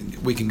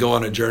 we can go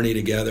on a journey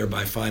together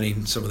by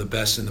finding some of the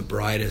best and the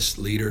brightest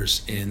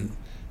leaders in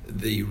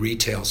the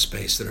retail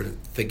space that are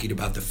thinking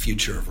about the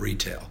future of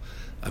retail.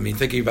 I mean,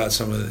 thinking about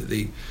some of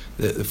the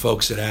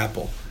folks at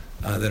Apple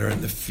that are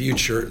in the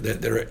future,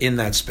 that are in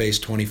that space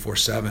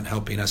 24/7,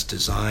 helping us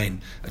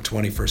design a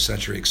 21st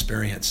century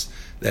experience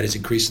that is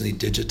increasingly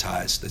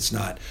digitized. That's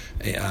not,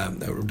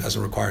 that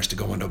doesn't require us to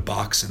go into a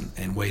box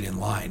and wait in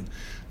line.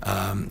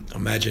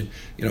 Imagine,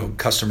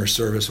 customer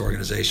service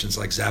organizations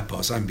like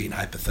Zappos. I'm being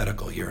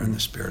hypothetical here in the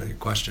spirit of your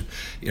question.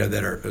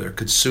 That are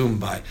consumed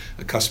by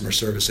a customer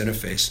service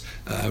interface,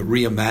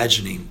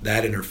 reimagining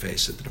that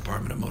interface at the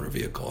Department of Motor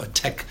Vehicle, a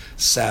tech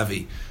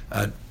savvy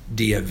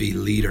DMV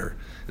leader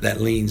that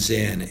leans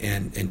in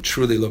and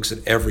truly looks at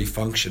every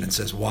function and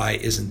says, why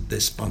isn't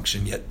this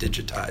function yet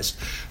digitized?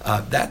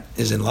 That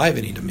is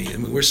enlivening to me. I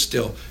mean, we're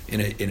still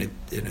in a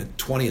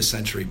 20th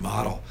century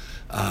model.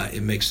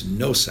 It makes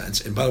no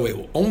sense. And by the way, it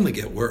will only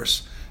get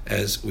worse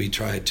as we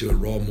try to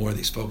enroll more of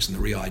these folks in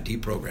the Real ID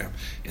program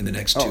in the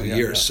next 2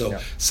 years.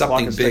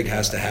 Something big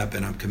has to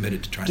happen. I'm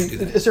committed to trying to do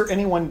that. Is there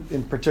anyone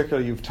in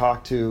particular you've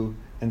talked to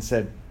and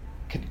said,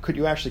 could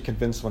you actually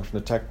convince someone from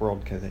the tech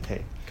world,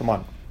 hey, come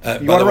on,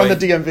 you want to run the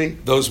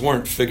DMV? Those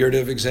weren't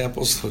figurative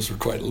examples. Those were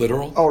quite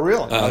literal. Oh,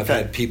 really? Okay. I've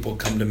had people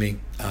come to me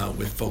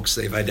with folks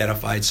they've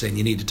identified saying,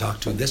 you need to talk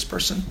to this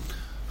person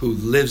who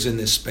lives in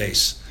this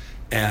space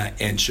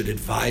and should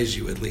advise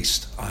you at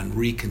least on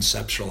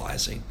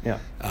reconceptualizing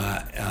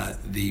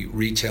the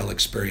retail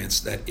experience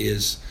that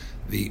is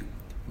the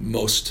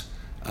most,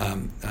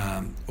 or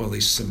at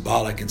least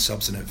symbolic and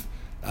substantive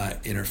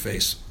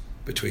interface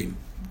between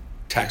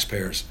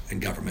taxpayers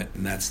and government,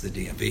 and that's the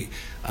DMV.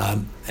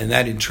 And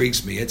that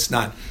intrigues me. It's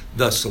not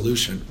the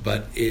solution,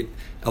 but it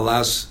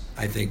allows,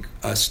 I think,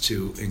 us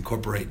to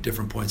incorporate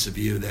different points of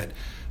view that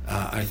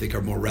I think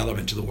are more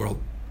relevant to the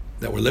world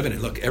that we're living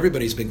in. Look,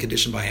 everybody's been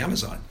conditioned by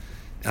Amazon,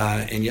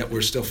 and yet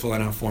we're still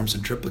filling out forms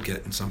in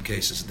triplicate in some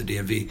cases at the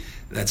DMV.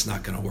 That's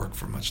not going to work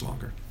for much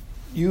longer.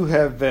 You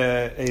have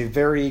a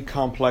very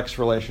complex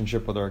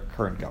relationship with our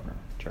current governor,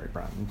 Jerry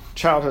Brown.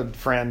 Childhood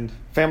friend,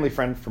 family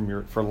friend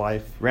for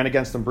life. Ran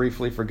against him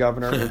briefly for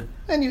governor,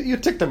 and you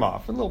ticked him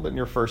off a little bit in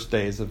your first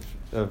days of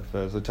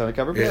as lieutenant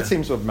governor. But that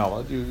seems to have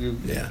mellowed.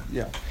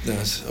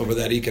 Yes, over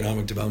that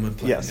economic development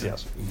plan.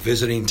 Yes.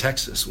 Visiting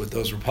Texas with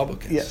those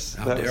Republicans. Yes.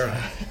 How dare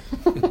I?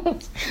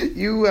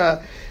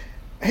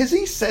 Has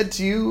he said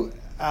to you,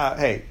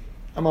 "Hey,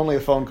 I'm only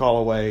a phone call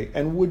away,"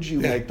 and would you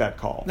make that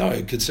call?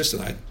 No,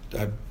 consistent.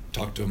 I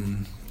talked to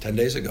him 10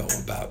 days ago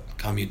about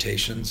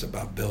commutations,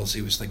 about bills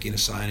he was thinking of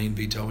signing,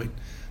 vetoing.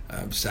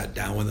 I've sat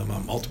down with him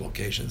on multiple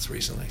occasions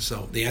recently.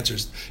 So the answer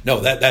is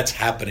no, that's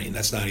happening.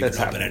 That's not even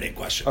open any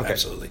question. Okay.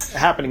 Absolutely.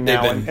 Happening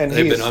now.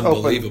 They've been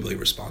unbelievably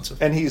responsive.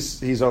 And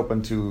he's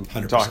open to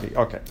 100%. talking.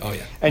 Okay. Oh,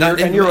 yeah.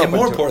 And you're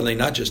more importantly,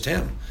 not just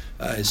him.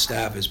 His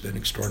staff has been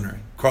extraordinary,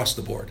 across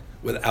the board,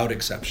 without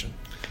exception.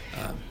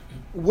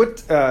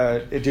 What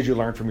did you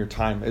learn from your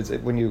time? Is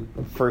it when you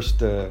first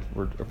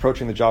were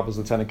approaching the job as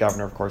lieutenant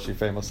governor? Of course, you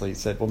famously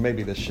said, "Well,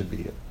 maybe this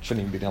shouldn't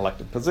even be an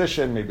elected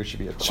position. Maybe it should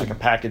be like a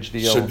package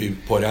deal." Should be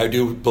put. I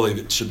do believe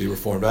it should be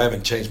reformed. I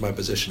haven't changed my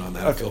position on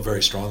that. Okay. I feel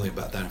very strongly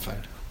about that. In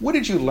fact, what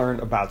did you learn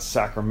about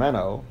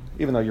Sacramento?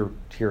 Even though you're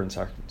here in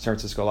San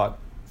Francisco a lot,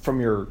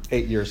 from your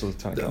 8 years as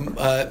lieutenant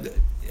governor.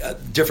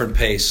 Different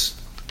pace.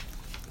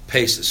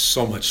 Pace is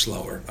so much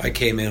slower. I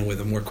came in with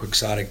a more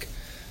quixotic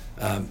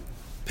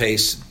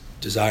pace.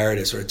 Desire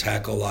to sort of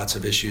tackle lots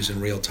of issues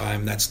in real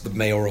time. That's the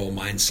mayoral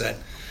mindset,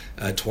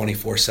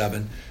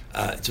 24/7.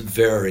 It's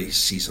very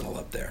seasonal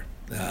up there.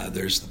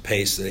 There's the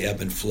pace, the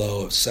ebb and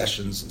flow of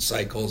sessions and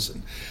cycles,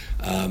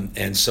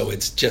 and so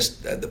it's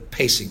just the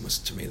pacing was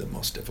to me the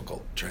most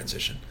difficult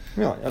transition.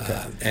 Really? Okay.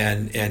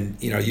 And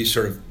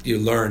you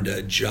learn to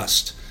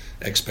adjust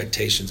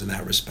expectations in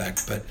that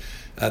respect, but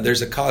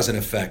there's a cause and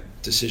effect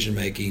decision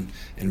making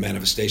and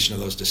manifestation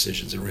of those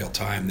decisions in real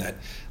time that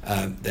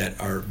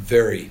are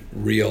very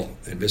real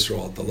and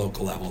visceral at the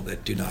local level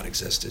that do not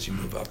exist as you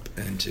move up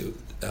into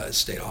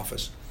state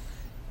office.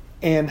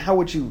 And how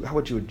would you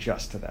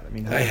adjust to that?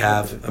 I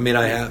have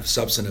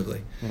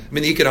substantively. I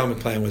mean, the economic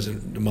plan was a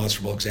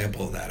demonstrable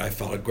example of that. I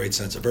felt a great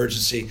sense of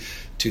urgency.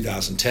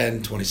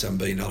 2010, $27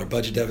 billion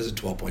budget deficit,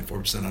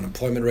 12.4%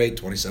 unemployment rate,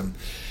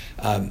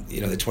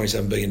 the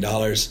 $27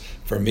 billion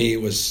for me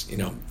was,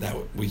 that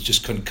we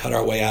just couldn't cut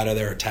our way out of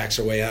there or tax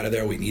our way out of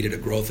there. We needed a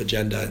growth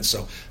agenda. And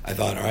so I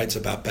thought, all right, it's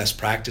about best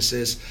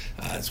practices.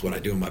 It's what I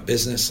do in my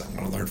business. I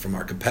want to learn from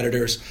our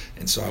competitors.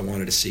 And so I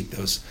wanted to seek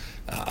those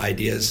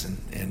ideas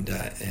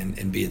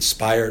and be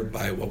inspired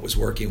by what was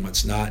working,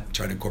 what's not,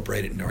 try to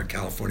incorporate it into our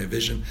California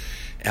vision.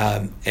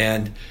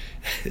 And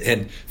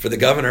for the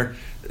governor,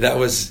 that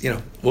was,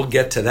 we'll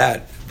get to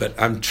that, but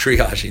I'm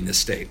triaging the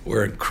state.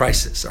 We're in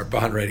crisis. Our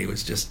bond rating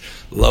was just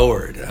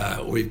lowered.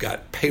 We've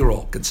got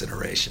payroll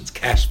considerations,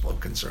 cash flow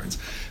concerns.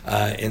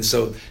 And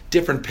so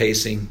different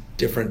pacing,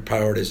 different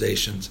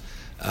prioritizations,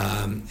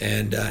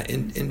 and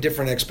in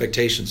different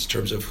expectations in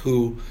terms of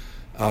who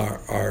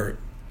are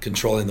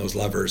controlling those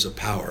levers of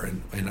power.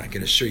 And I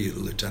can assure you the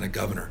lieutenant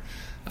governor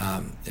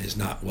is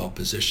not well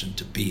positioned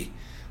to be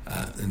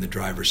in the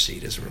driver's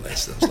seat as it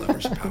relates to those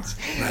levers of power.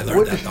 And I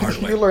learned that the hard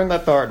way. You learned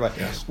that the hard way.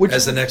 Yes.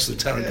 As the next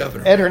lieutenant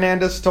governor. Ed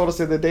Hernandez told us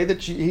the other day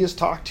that he has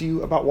talked to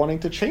you about wanting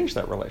to change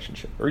that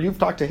relationship, or you've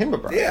talked to him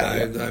about it. Yeah,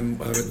 I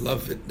would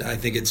love it. I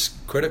think it's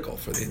critical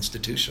for the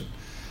institution.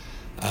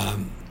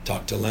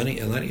 Talk to Lenny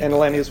and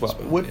Lenny as well.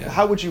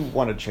 How would you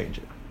want to change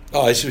it?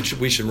 Oh,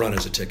 we should run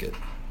as a ticket.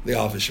 The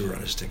office should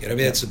run as a ticket. I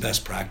mean, it's the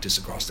best practice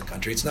across the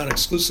country. It's not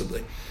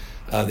exclusively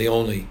the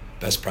only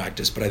best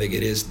practice, but I think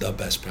it is the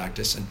best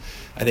practice. And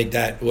I think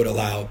that would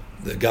allow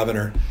the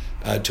governor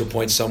to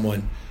appoint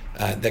someone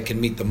that can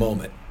meet the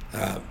moment.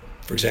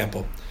 For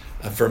example,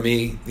 for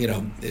me,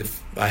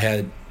 if I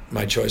had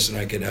my choice and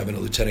I could have a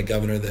lieutenant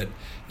governor that,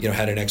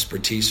 had an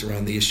expertise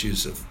around the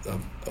issues of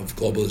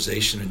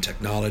globalization and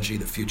technology,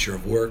 the future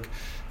of work,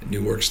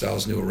 new work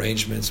styles, new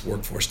arrangements,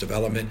 workforce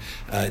development,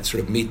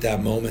 sort of meet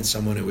that moment,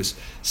 someone who is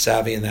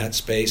savvy in that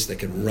space that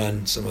can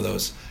run some of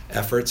those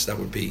efforts, that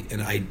would be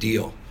an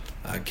ideal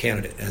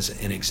candidate as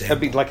an example.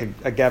 That'd be like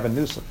a Gavin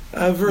Newsom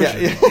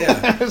version.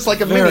 Yeah. It's like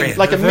a mini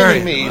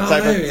me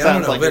type of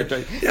sounds like.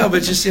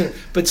 But just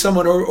but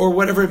someone or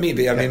whatever it may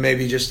be. I mean,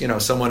 maybe just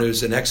someone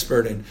who's an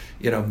expert in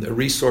the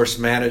resource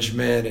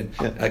management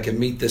and can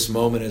meet this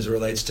moment as it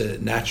relates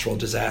to natural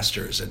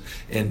disasters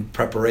and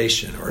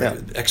preparation, or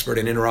expert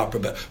in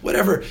interoperability.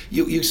 Whatever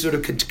you sort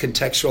of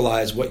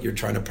contextualize what you're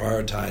trying to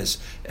prioritize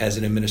as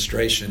an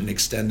administration and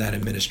extend that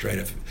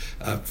administrative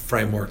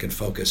framework and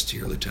focus to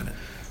your lieutenant.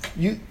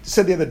 You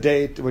said the other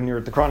day when you were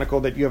at the Chronicle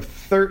that you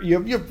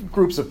have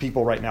groups of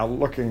people right now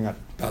looking at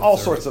all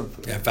 30. Sorts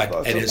of in fact,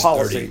 it is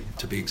policy. 30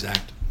 to be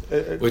exact,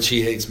 which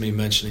he hates me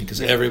mentioning because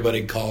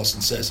everybody calls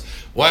and says,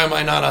 "Why am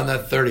I not on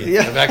that 30th?"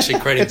 Yeah. I've actually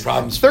created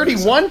problems.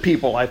 31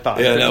 people, I thought.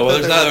 Yeah, no. Well,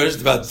 there's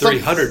about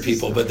 300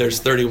 people, but there's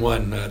 30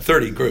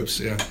 groups.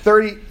 Yeah,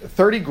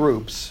 30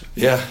 groups.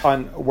 Yeah,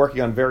 on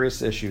working on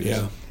various issues.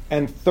 Yeah.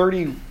 And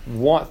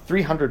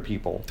 300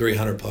 people.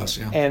 300 plus,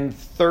 yeah. And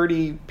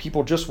 31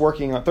 people just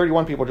working on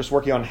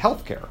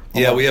healthcare.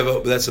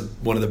 Yeah, that's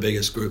one of the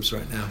biggest groups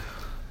right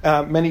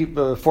now. Many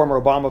former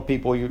Obama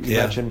people you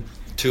mentioned.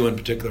 2 in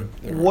particular.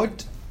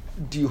 What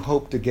do you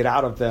hope to get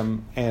out of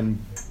them, and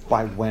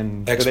by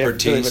when?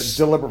 Expertise.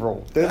 Do they have a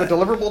deliverable? Do they have a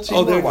deliverable team?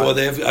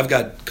 I've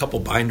got a couple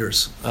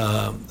binders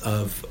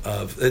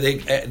of they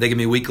give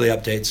me weekly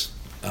updates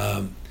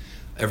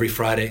every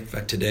Friday. In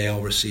fact, today I'll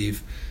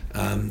receive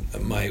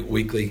my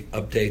weekly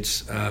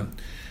updates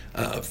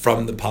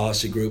from the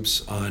policy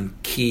groups on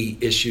key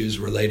issues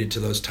related to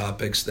those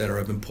topics that are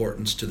of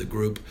importance to the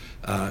group,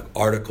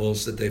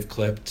 articles that they've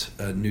clipped,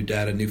 new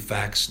data, new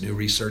facts, new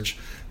research,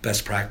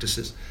 best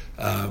practices,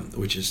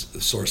 which is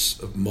the source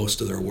of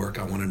most of their work.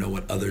 I want to know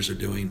what others are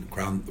doing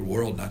around the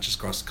world, not just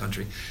across the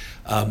country.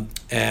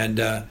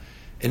 And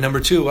number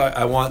 2,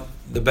 I want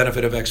the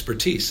benefit of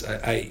expertise.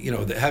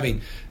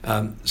 Having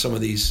some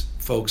of these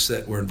folks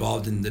that were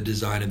involved in the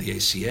design of the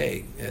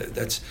ACA,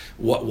 that's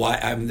why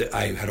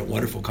I had a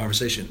wonderful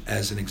conversation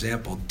as an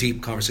example,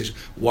 deep conversation.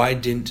 Why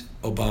didn't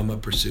Obama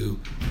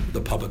pursue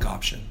the public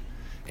option?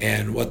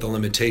 And what the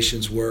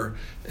limitations were,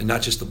 and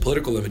not just the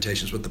political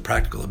limitations, but the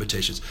practical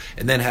limitations.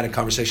 And then had a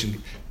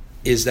conversation.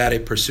 Is that a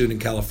pursuit in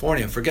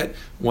California? Forget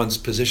one's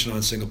position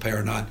on single payer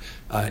or not.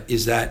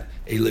 Is that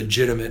a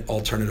legitimate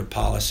alternative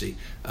policy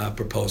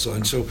proposal?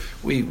 And so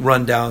we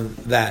run down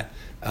that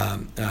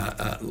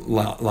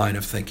line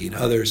of thinking.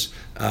 Others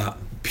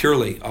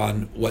purely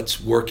on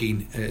what's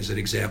working, as an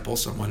example,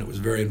 someone that was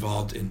very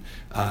involved in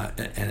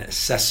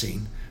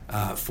assessing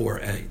for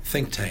a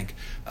think tank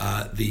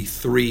the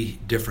 3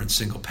 different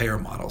single payer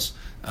models.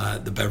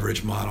 The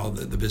Beveridge model,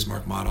 the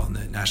Bismarck model, and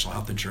the National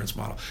Health Insurance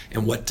model,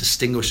 and what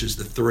distinguishes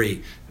the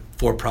 3,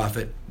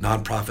 for-profit,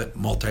 non-profit,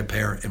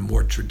 multi-payer, and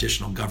more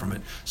traditional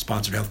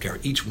government-sponsored healthcare.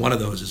 Each one of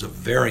those is a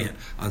variant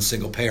on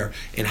single payer,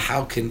 and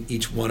how can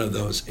each one of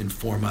those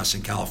inform us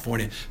in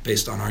California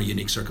based on our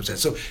unique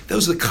circumstance? So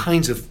those are the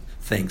kinds of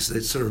things,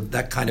 it's sort of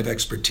that kind of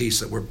expertise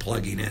that we're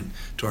plugging in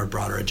to our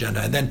broader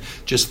agenda. And then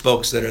just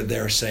folks that are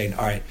there saying,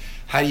 all right,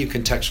 how do you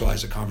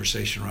contextualize a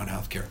conversation around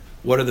healthcare?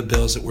 What are the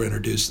bills that were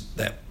introduced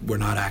that were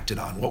not acted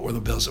on? What were the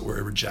bills that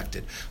were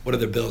rejected? What are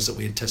the bills that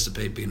we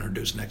anticipate being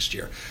introduced next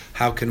year?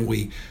 How can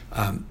we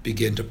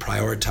begin to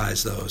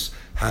prioritize those?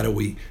 How do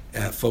we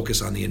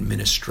focus on the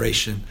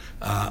administration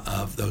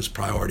of those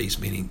priorities,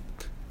 meaning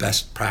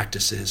best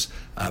practices,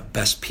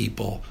 best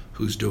people,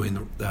 who's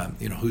doing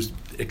who's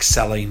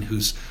excelling,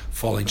 who's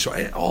falling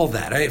short, all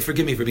that.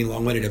 Forgive me for being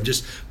long-winded. I'm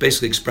just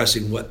basically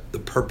expressing what the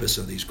purpose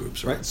of these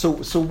groups are. Right. So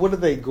what are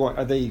they going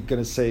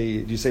to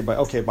say? Do you say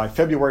by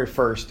February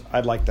 1st,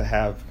 I'd like to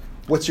have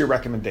what's your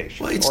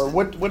recommendation? Well, or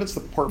what is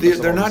the purpose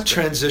of they're all not this?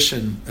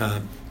 transition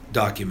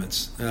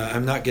documents.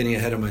 I'm not getting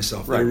ahead of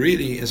myself. Right. They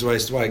really is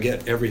why I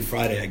get every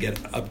Friday I get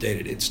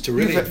updated. It's to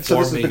really inform so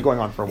this me. has been going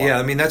on for a while. Yeah,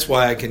 I mean that's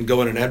why I can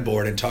go in an ed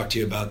board and talk to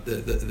you about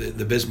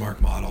the Bismarck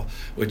model,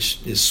 which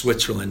is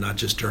Switzerland, not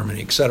just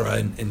Germany, et cetera,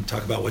 and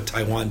talk about what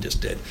Taiwan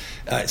just did.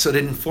 So it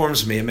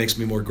informs me. It makes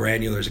me more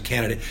granular as a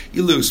candidate.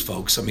 You lose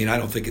folks. I mean, I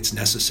don't think it's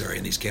necessary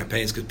in these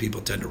campaigns because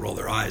people tend to roll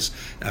their eyes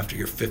after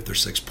your fifth or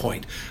sixth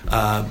point.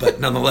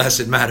 But nonetheless,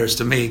 it matters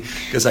to me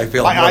because I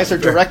feel my eyes are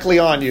directly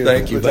on you.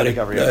 Thank you, buddy.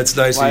 Governor. That's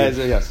nice my of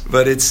you. Eyes, yes.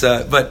 But it's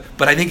but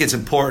I think it's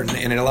important,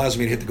 and it allows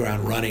me to hit the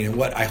ground running. And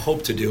what I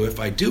hope to do if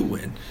I do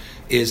win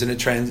is in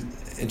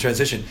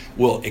transition,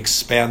 we'll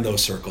expand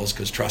those circles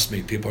because trust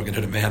me, people are going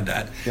to demand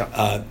that.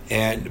 Yeah.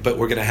 But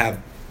we're going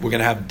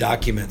to have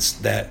documents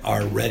that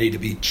are ready to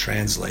be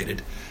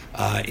translated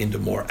into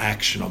more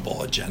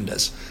actionable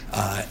agendas,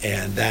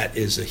 and that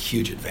is a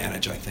huge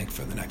advantage, I think,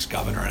 for the next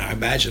governor. And I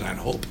imagine, I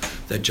hope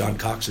that John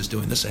Cox is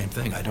doing the same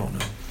thing. I don't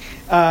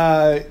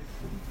know.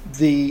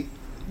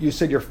 You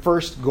said your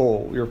first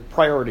goal, your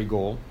priority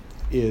goal,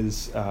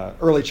 is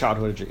early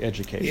childhood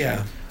education.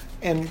 Yeah.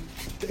 And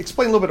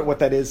explain a little bit of what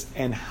that is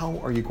and how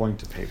are you going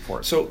to pay for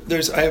it? So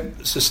I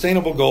have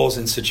sustainable goals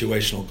and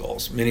situational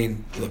goals,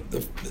 meaning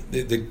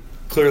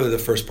clearly the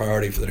first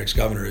priority for the next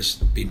governor is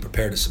being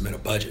prepared to submit a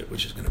budget,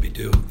 which is going to be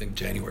due, I think,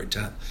 January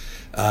 10th,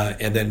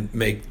 and then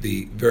make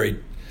the very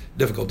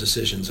difficult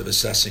decisions of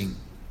assessing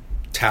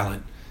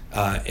talent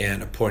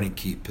and appointing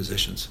key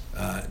positions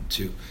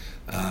to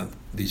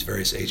these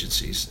various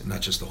agencies, and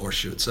not just the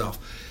horseshoe itself,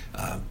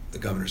 the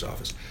governor's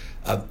office.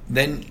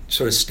 Then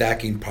sort of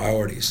stacking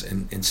priorities,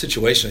 and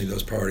situationally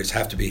those priorities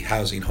have to be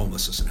housing,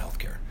 homelessness, and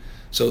healthcare.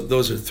 So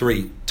those are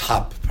three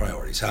top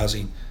priorities: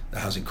 housing, the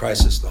housing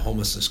crisis, the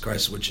homelessness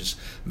crisis, which is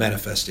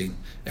manifesting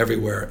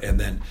everywhere, and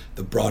then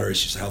the broader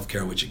issues of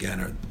healthcare, which again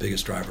are the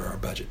biggest driver of our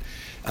budget.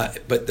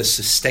 But the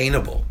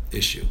sustainable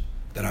issue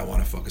that I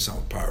want to focus on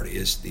with priority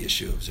is the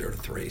issue of 0 to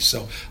 3.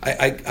 So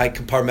I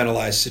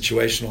compartmentalize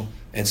situational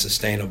and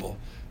sustainable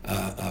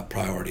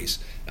priorities,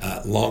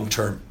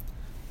 long-term,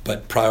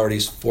 but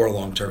priorities for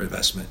long-term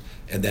investment,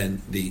 and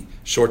then the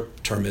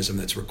short-termism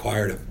that's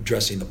required of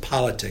addressing the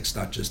politics,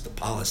 not just the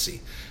policy,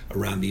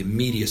 around the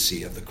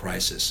immediacy of the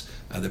crisis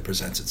that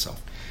presents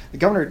itself. The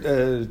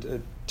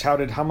governor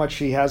touted how much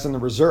he has in the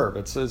reserve.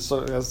 It's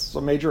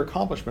a major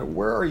accomplishment.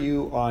 Where are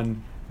you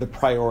on the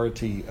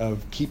priority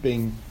of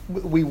keeping?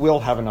 We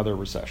will have another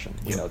recession.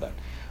 We know that.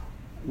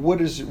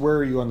 Where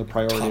are you on the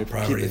priority? Top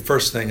priority. The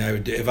first thing I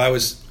would do if I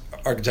was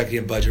architecting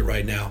a budget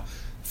right now,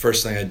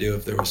 first thing I'd do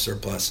if there was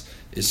surplus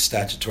is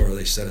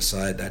statutorily set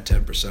aside that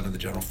 10% of the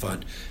general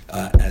fund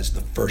as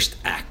the first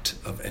act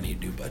of any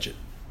new budget.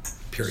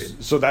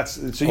 Period. So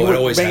you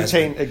would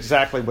maintain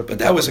exactly what. But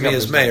that was me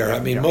as mayor.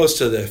 I mean,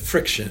 most of the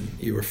friction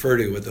you refer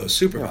to with those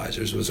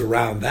supervisors was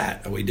around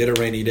that. We did a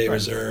rainy day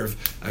reserve.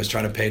 I was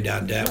trying to pay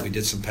down debt. We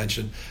did some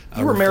pension.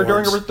 You were mayor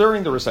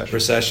during the recession.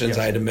 Recessions. Yes.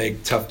 I had to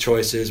make tough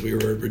choices. We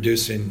were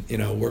reducing,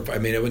 work. I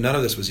mean, none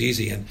of this was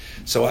easy, and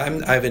so I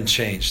haven't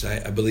changed.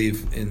 I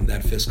believe in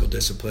that fiscal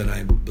discipline.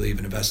 I believe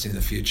in investing in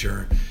the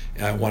future.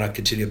 I want to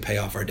continue to pay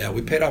off our debt.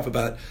 We paid off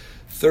about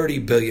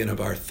 $30 billion of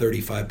our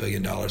 $35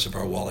 billion of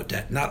our wall of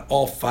debt. Not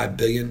all $5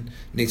 billion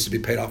needs to be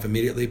paid off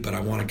immediately, but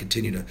I want to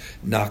continue to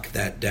knock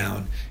that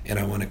down, and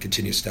I want to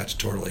continue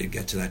statutorily to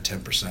get to that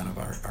 10% of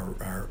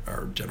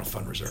our general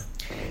fund reserve.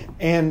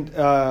 And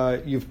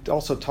you've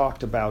also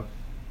talked about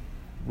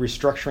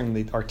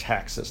restructuring our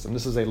tax system.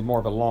 This is more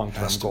of a long-term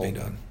goal. Has to be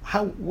done.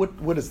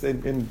 What is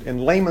in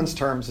layman's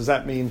terms? Does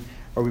that mean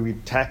are we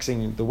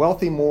taxing the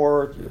wealthy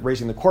more,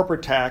 raising the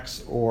corporate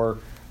tax, or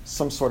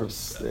some sort of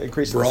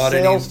increase in the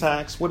sales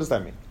tax? What does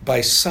that mean?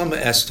 By some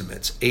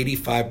estimates,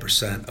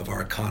 85% of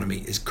our economy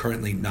is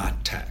currently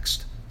not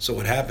taxed. So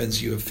what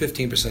happens, you have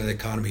 15% of the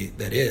economy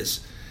that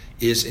is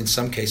in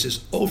some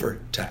cases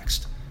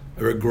overtaxed.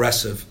 A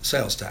regressive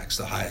sales tax,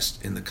 the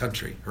highest in the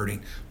country,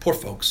 hurting poor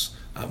folks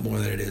more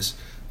than it is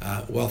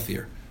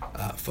wealthier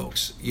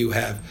folks. You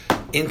have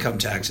income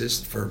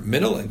taxes for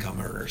middle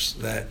income earners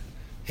that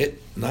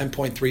hit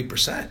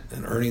 9.3%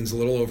 and earnings a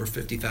little over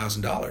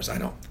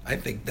 $50,000. I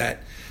think that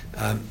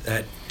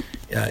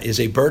is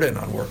a burden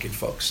on working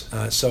folks.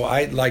 So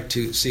I'd like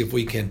to see if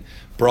we can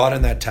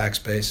broaden that tax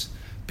base,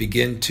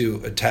 begin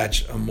to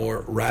attach a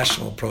more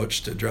rational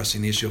approach to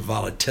addressing the issue of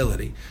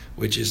volatility,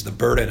 which is the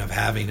burden of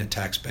having a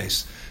tax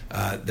base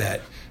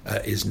that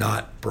is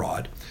not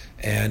broad,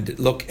 and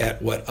look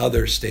at what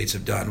other states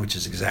have done, which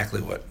is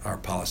exactly what our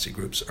policy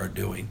groups are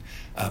doing.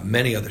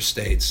 Many other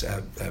states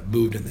have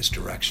moved in this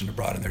direction to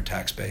broaden their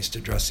tax base to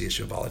address the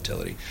issue of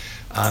volatility.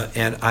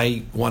 And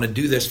I want to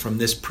do this from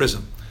this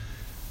prism,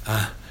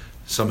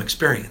 some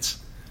experience.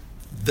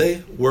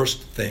 The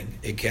worst thing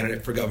a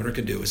candidate for governor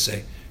can do is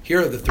say, here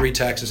are the 3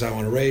 taxes I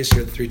want to raise,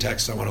 here are the 3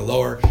 taxes I want to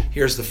lower,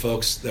 here's the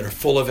folks that are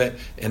full of it,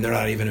 and they're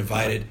not even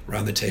invited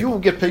around the table. You will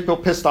get people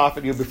pissed off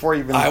at you before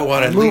you even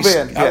move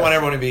in. I want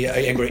everyone to be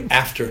angry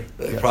after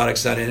the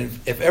product's done. And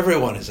if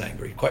everyone is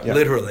angry, quite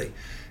literally,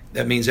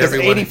 That means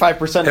everyone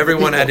 85%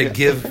 everyone had to yeah.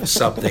 give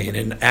something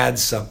and add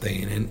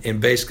something, and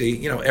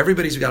basically,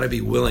 everybody's got to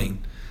be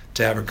willing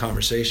to have a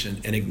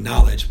conversation and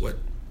acknowledge what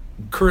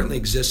currently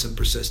exists and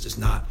persists is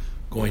not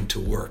going to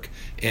work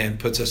and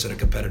puts us at a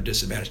competitive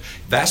disadvantage.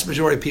 Vast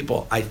majority of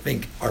people, I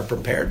think, are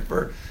prepared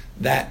for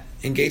that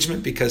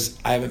engagement because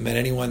I haven't met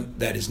anyone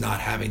that is not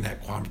having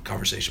that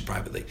conversation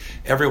privately.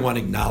 Everyone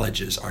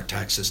acknowledges our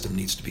tax system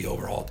needs to be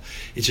overhauled.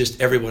 It's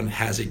just everyone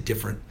has a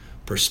different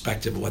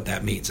perspective of what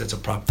that means. That's a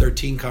Prop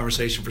 13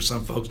 conversation for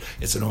some folks.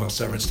 It's an oil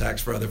severance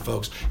tax for other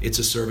folks. It's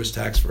a service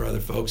tax for other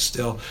folks.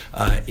 Still,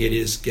 it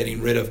is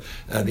getting rid of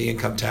the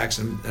income tax,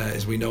 and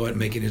as we know it,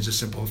 making it a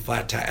simple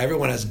flat tax.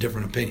 Everyone has a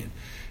different opinion.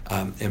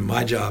 And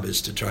my job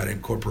is to try to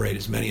incorporate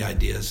as many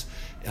ideas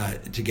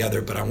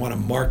together, but I want to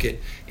mark it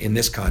in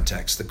this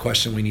context. The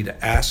question we need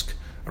to ask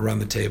around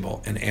the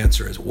table and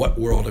answer is, what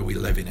world are we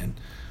living in?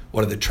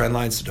 What are the trend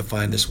lines to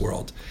define this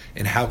world?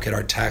 And how can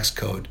our tax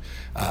code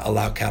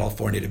allow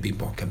California to be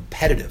more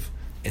competitive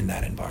in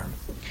that environment?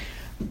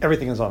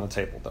 Everything is on the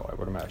table, though, I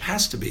would imagine. It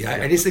has to be.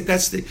 I just think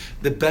that's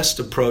the best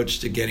approach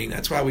to getting.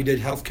 That's why we did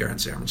healthcare in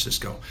San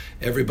Francisco.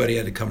 Everybody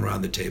had to come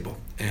around the table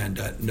and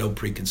no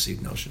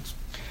preconceived notions.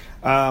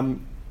 Yeah.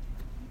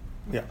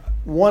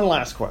 One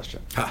last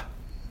question. Ha.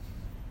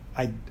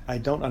 I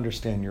don't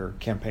understand your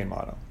campaign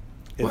motto.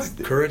 What?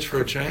 Courage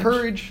for a change?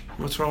 Courage.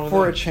 What's wrong with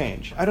for that? a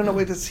change. I don't know.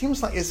 It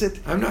seems like, is it?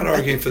 I'm not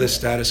arguing for the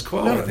status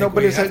quo. No,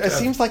 but it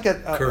seems like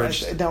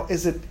courage. Now,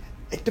 is it?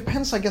 It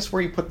depends, I guess,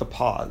 where you put the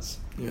pause.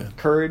 Yeah.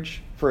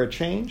 Courage for a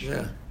change.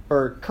 Yeah.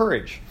 Or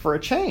courage for a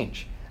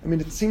change. I mean,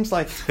 it seems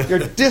like you're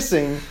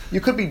dissing. You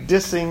could be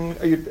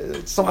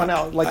dissing someone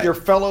else, like your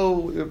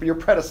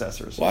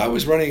predecessors. Well,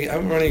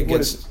 I'm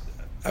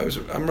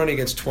running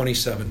against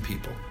 27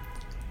 people,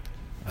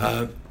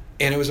 and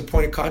it was a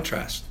point of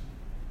contrast.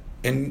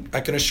 And I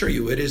can assure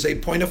you, it is a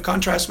point of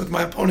contrast with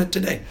my opponent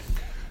today.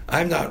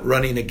 I'm not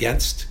running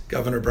against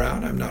Governor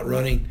Brown. I'm not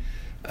running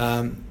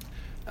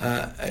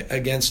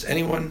against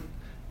anyone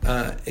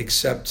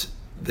except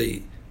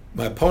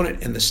my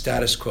opponent in the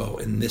status quo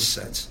in this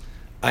sense.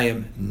 I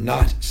am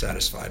not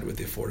satisfied with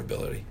the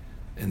affordability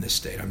in this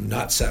state. I'm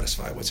not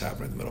satisfied with what's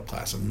happening with the middle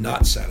class. I'm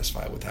not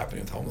satisfied with what's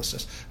happening with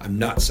homelessness. I'm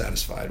not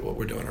satisfied with what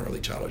we're doing in early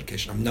childhood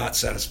education. I'm not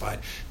satisfied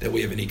that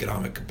we have an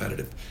economic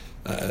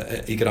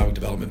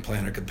development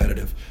plan or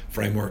competitive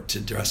framework to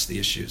address the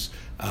issues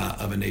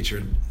of the nature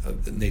and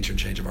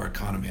change of our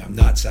economy. I'm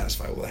not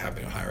satisfied with what's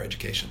happening in higher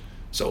education.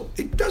 So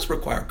it does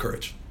require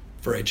courage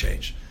for a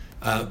change.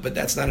 But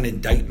that's not an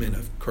indictment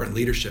of current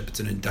leadership. It's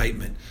an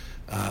indictment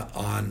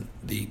on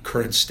the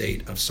current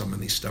state of some of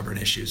these stubborn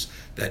issues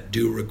that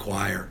do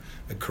require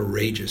a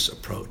courageous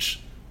approach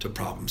to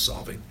problem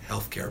solving.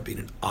 Healthcare being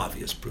an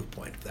obvious proof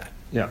point of that.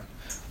 Yeah.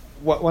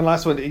 One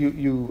last one.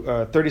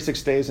 You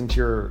 36 days into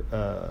your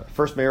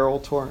first mayoral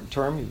term,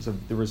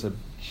 there was a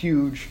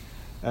huge,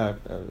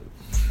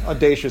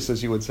 audacious,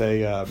 as you would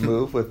say,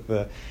 move with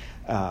the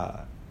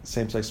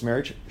same-sex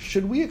marriage.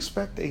 Should we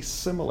expect a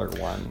similar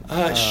one?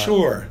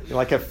 Sure.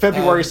 Like a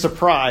February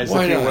surprise,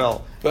 why if you not?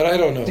 will. But I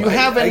don't know. Do you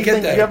have anything? I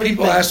get that. Do you have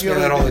People ask me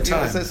that all the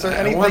time. Is there I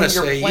anything want to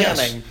you're say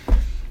planning? yes.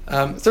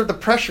 So the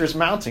pressure is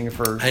mounting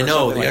for I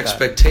know something the like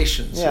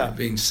expectations that. are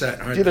being set,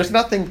 aren't There's they?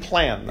 nothing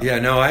planned. Though. Yeah,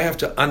 no, I have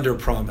to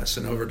under-promise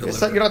and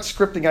over-deliver. You're not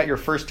scripting out your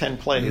first 10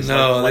 plays.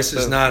 No, like this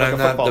is not. I'm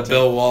not the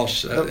Bill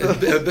Walsh.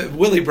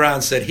 Willie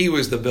Brown said he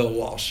was the Bill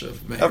Walsh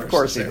of mayors. Of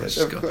course he is.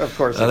 Of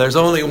course. There's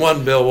only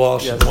one Bill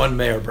Walsh Yes. and one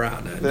Mayor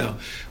Brown. No,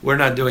 we're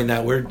not doing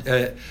that.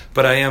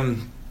 But I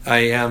am.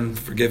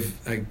 Forgive.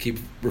 I keep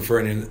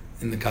referring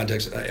in the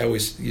context. I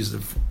always use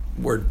the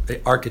word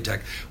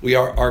architect. We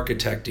are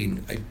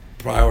architecting a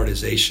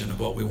prioritization of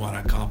what we want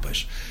to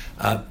accomplish.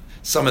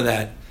 Some of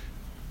that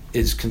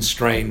is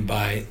constrained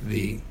by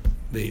the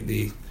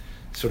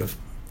sort of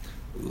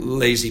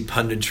lazy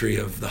punditry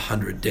of the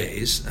 100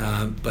 days,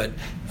 but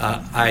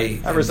I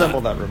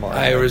resemble that remark.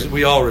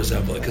 We all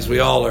resemble it because we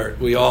all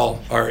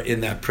are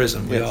in that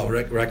prism. We all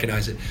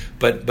recognize it,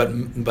 but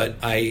I'm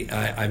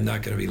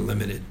not going to be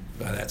limited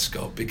by that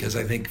scope because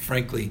I think,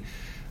 frankly,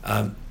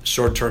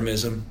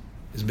 short-termism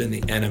has been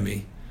the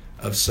enemy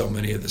of so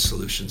many of the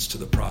solutions to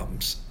the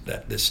problems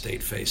that this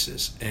state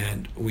faces.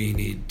 And we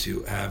need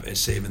to have a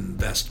save and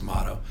invest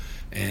motto.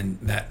 And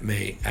that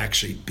may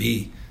actually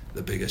be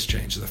the biggest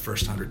change of the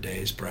first 100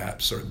 days,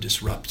 perhaps sort of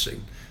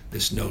disrupting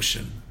this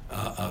notion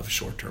of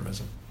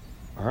short-termism.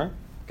 All right.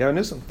 Gavin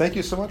Newsom, thank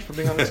you so much for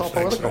being on It's All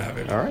Thanks Political. for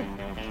having me. All right.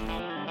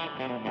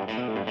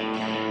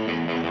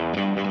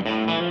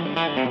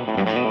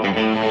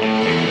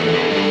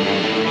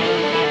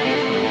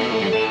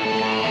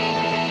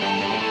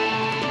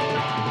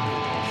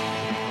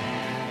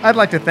 I'd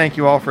like to thank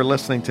you all for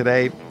listening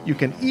today. You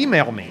can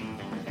email me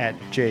at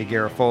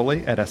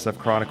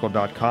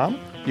jgarofoli@sfchronicle.com.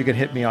 You can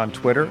hit me on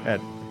Twitter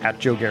at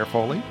Joe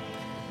Garofoli.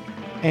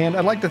 And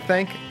I'd like to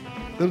thank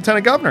the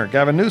Lieutenant Governor,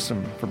 Gavin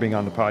Newsom, for being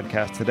on the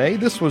podcast today.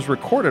 This was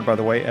recorded, by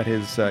the way, at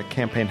his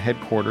campaign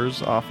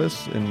headquarters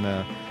office in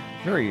a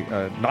very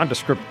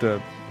nondescript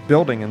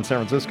building in San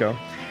Francisco.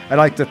 I'd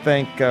like to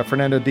thank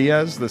Fernando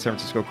Diaz, the San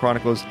Francisco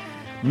Chronicle's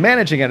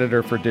managing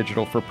editor for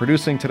Digital, for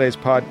producing today's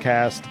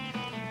podcast.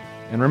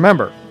 And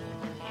remember,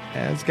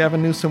 as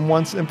Gavin Newsom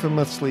once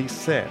infamously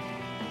said,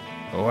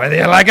 whether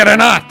you like it or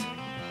not,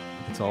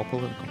 it's all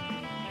political.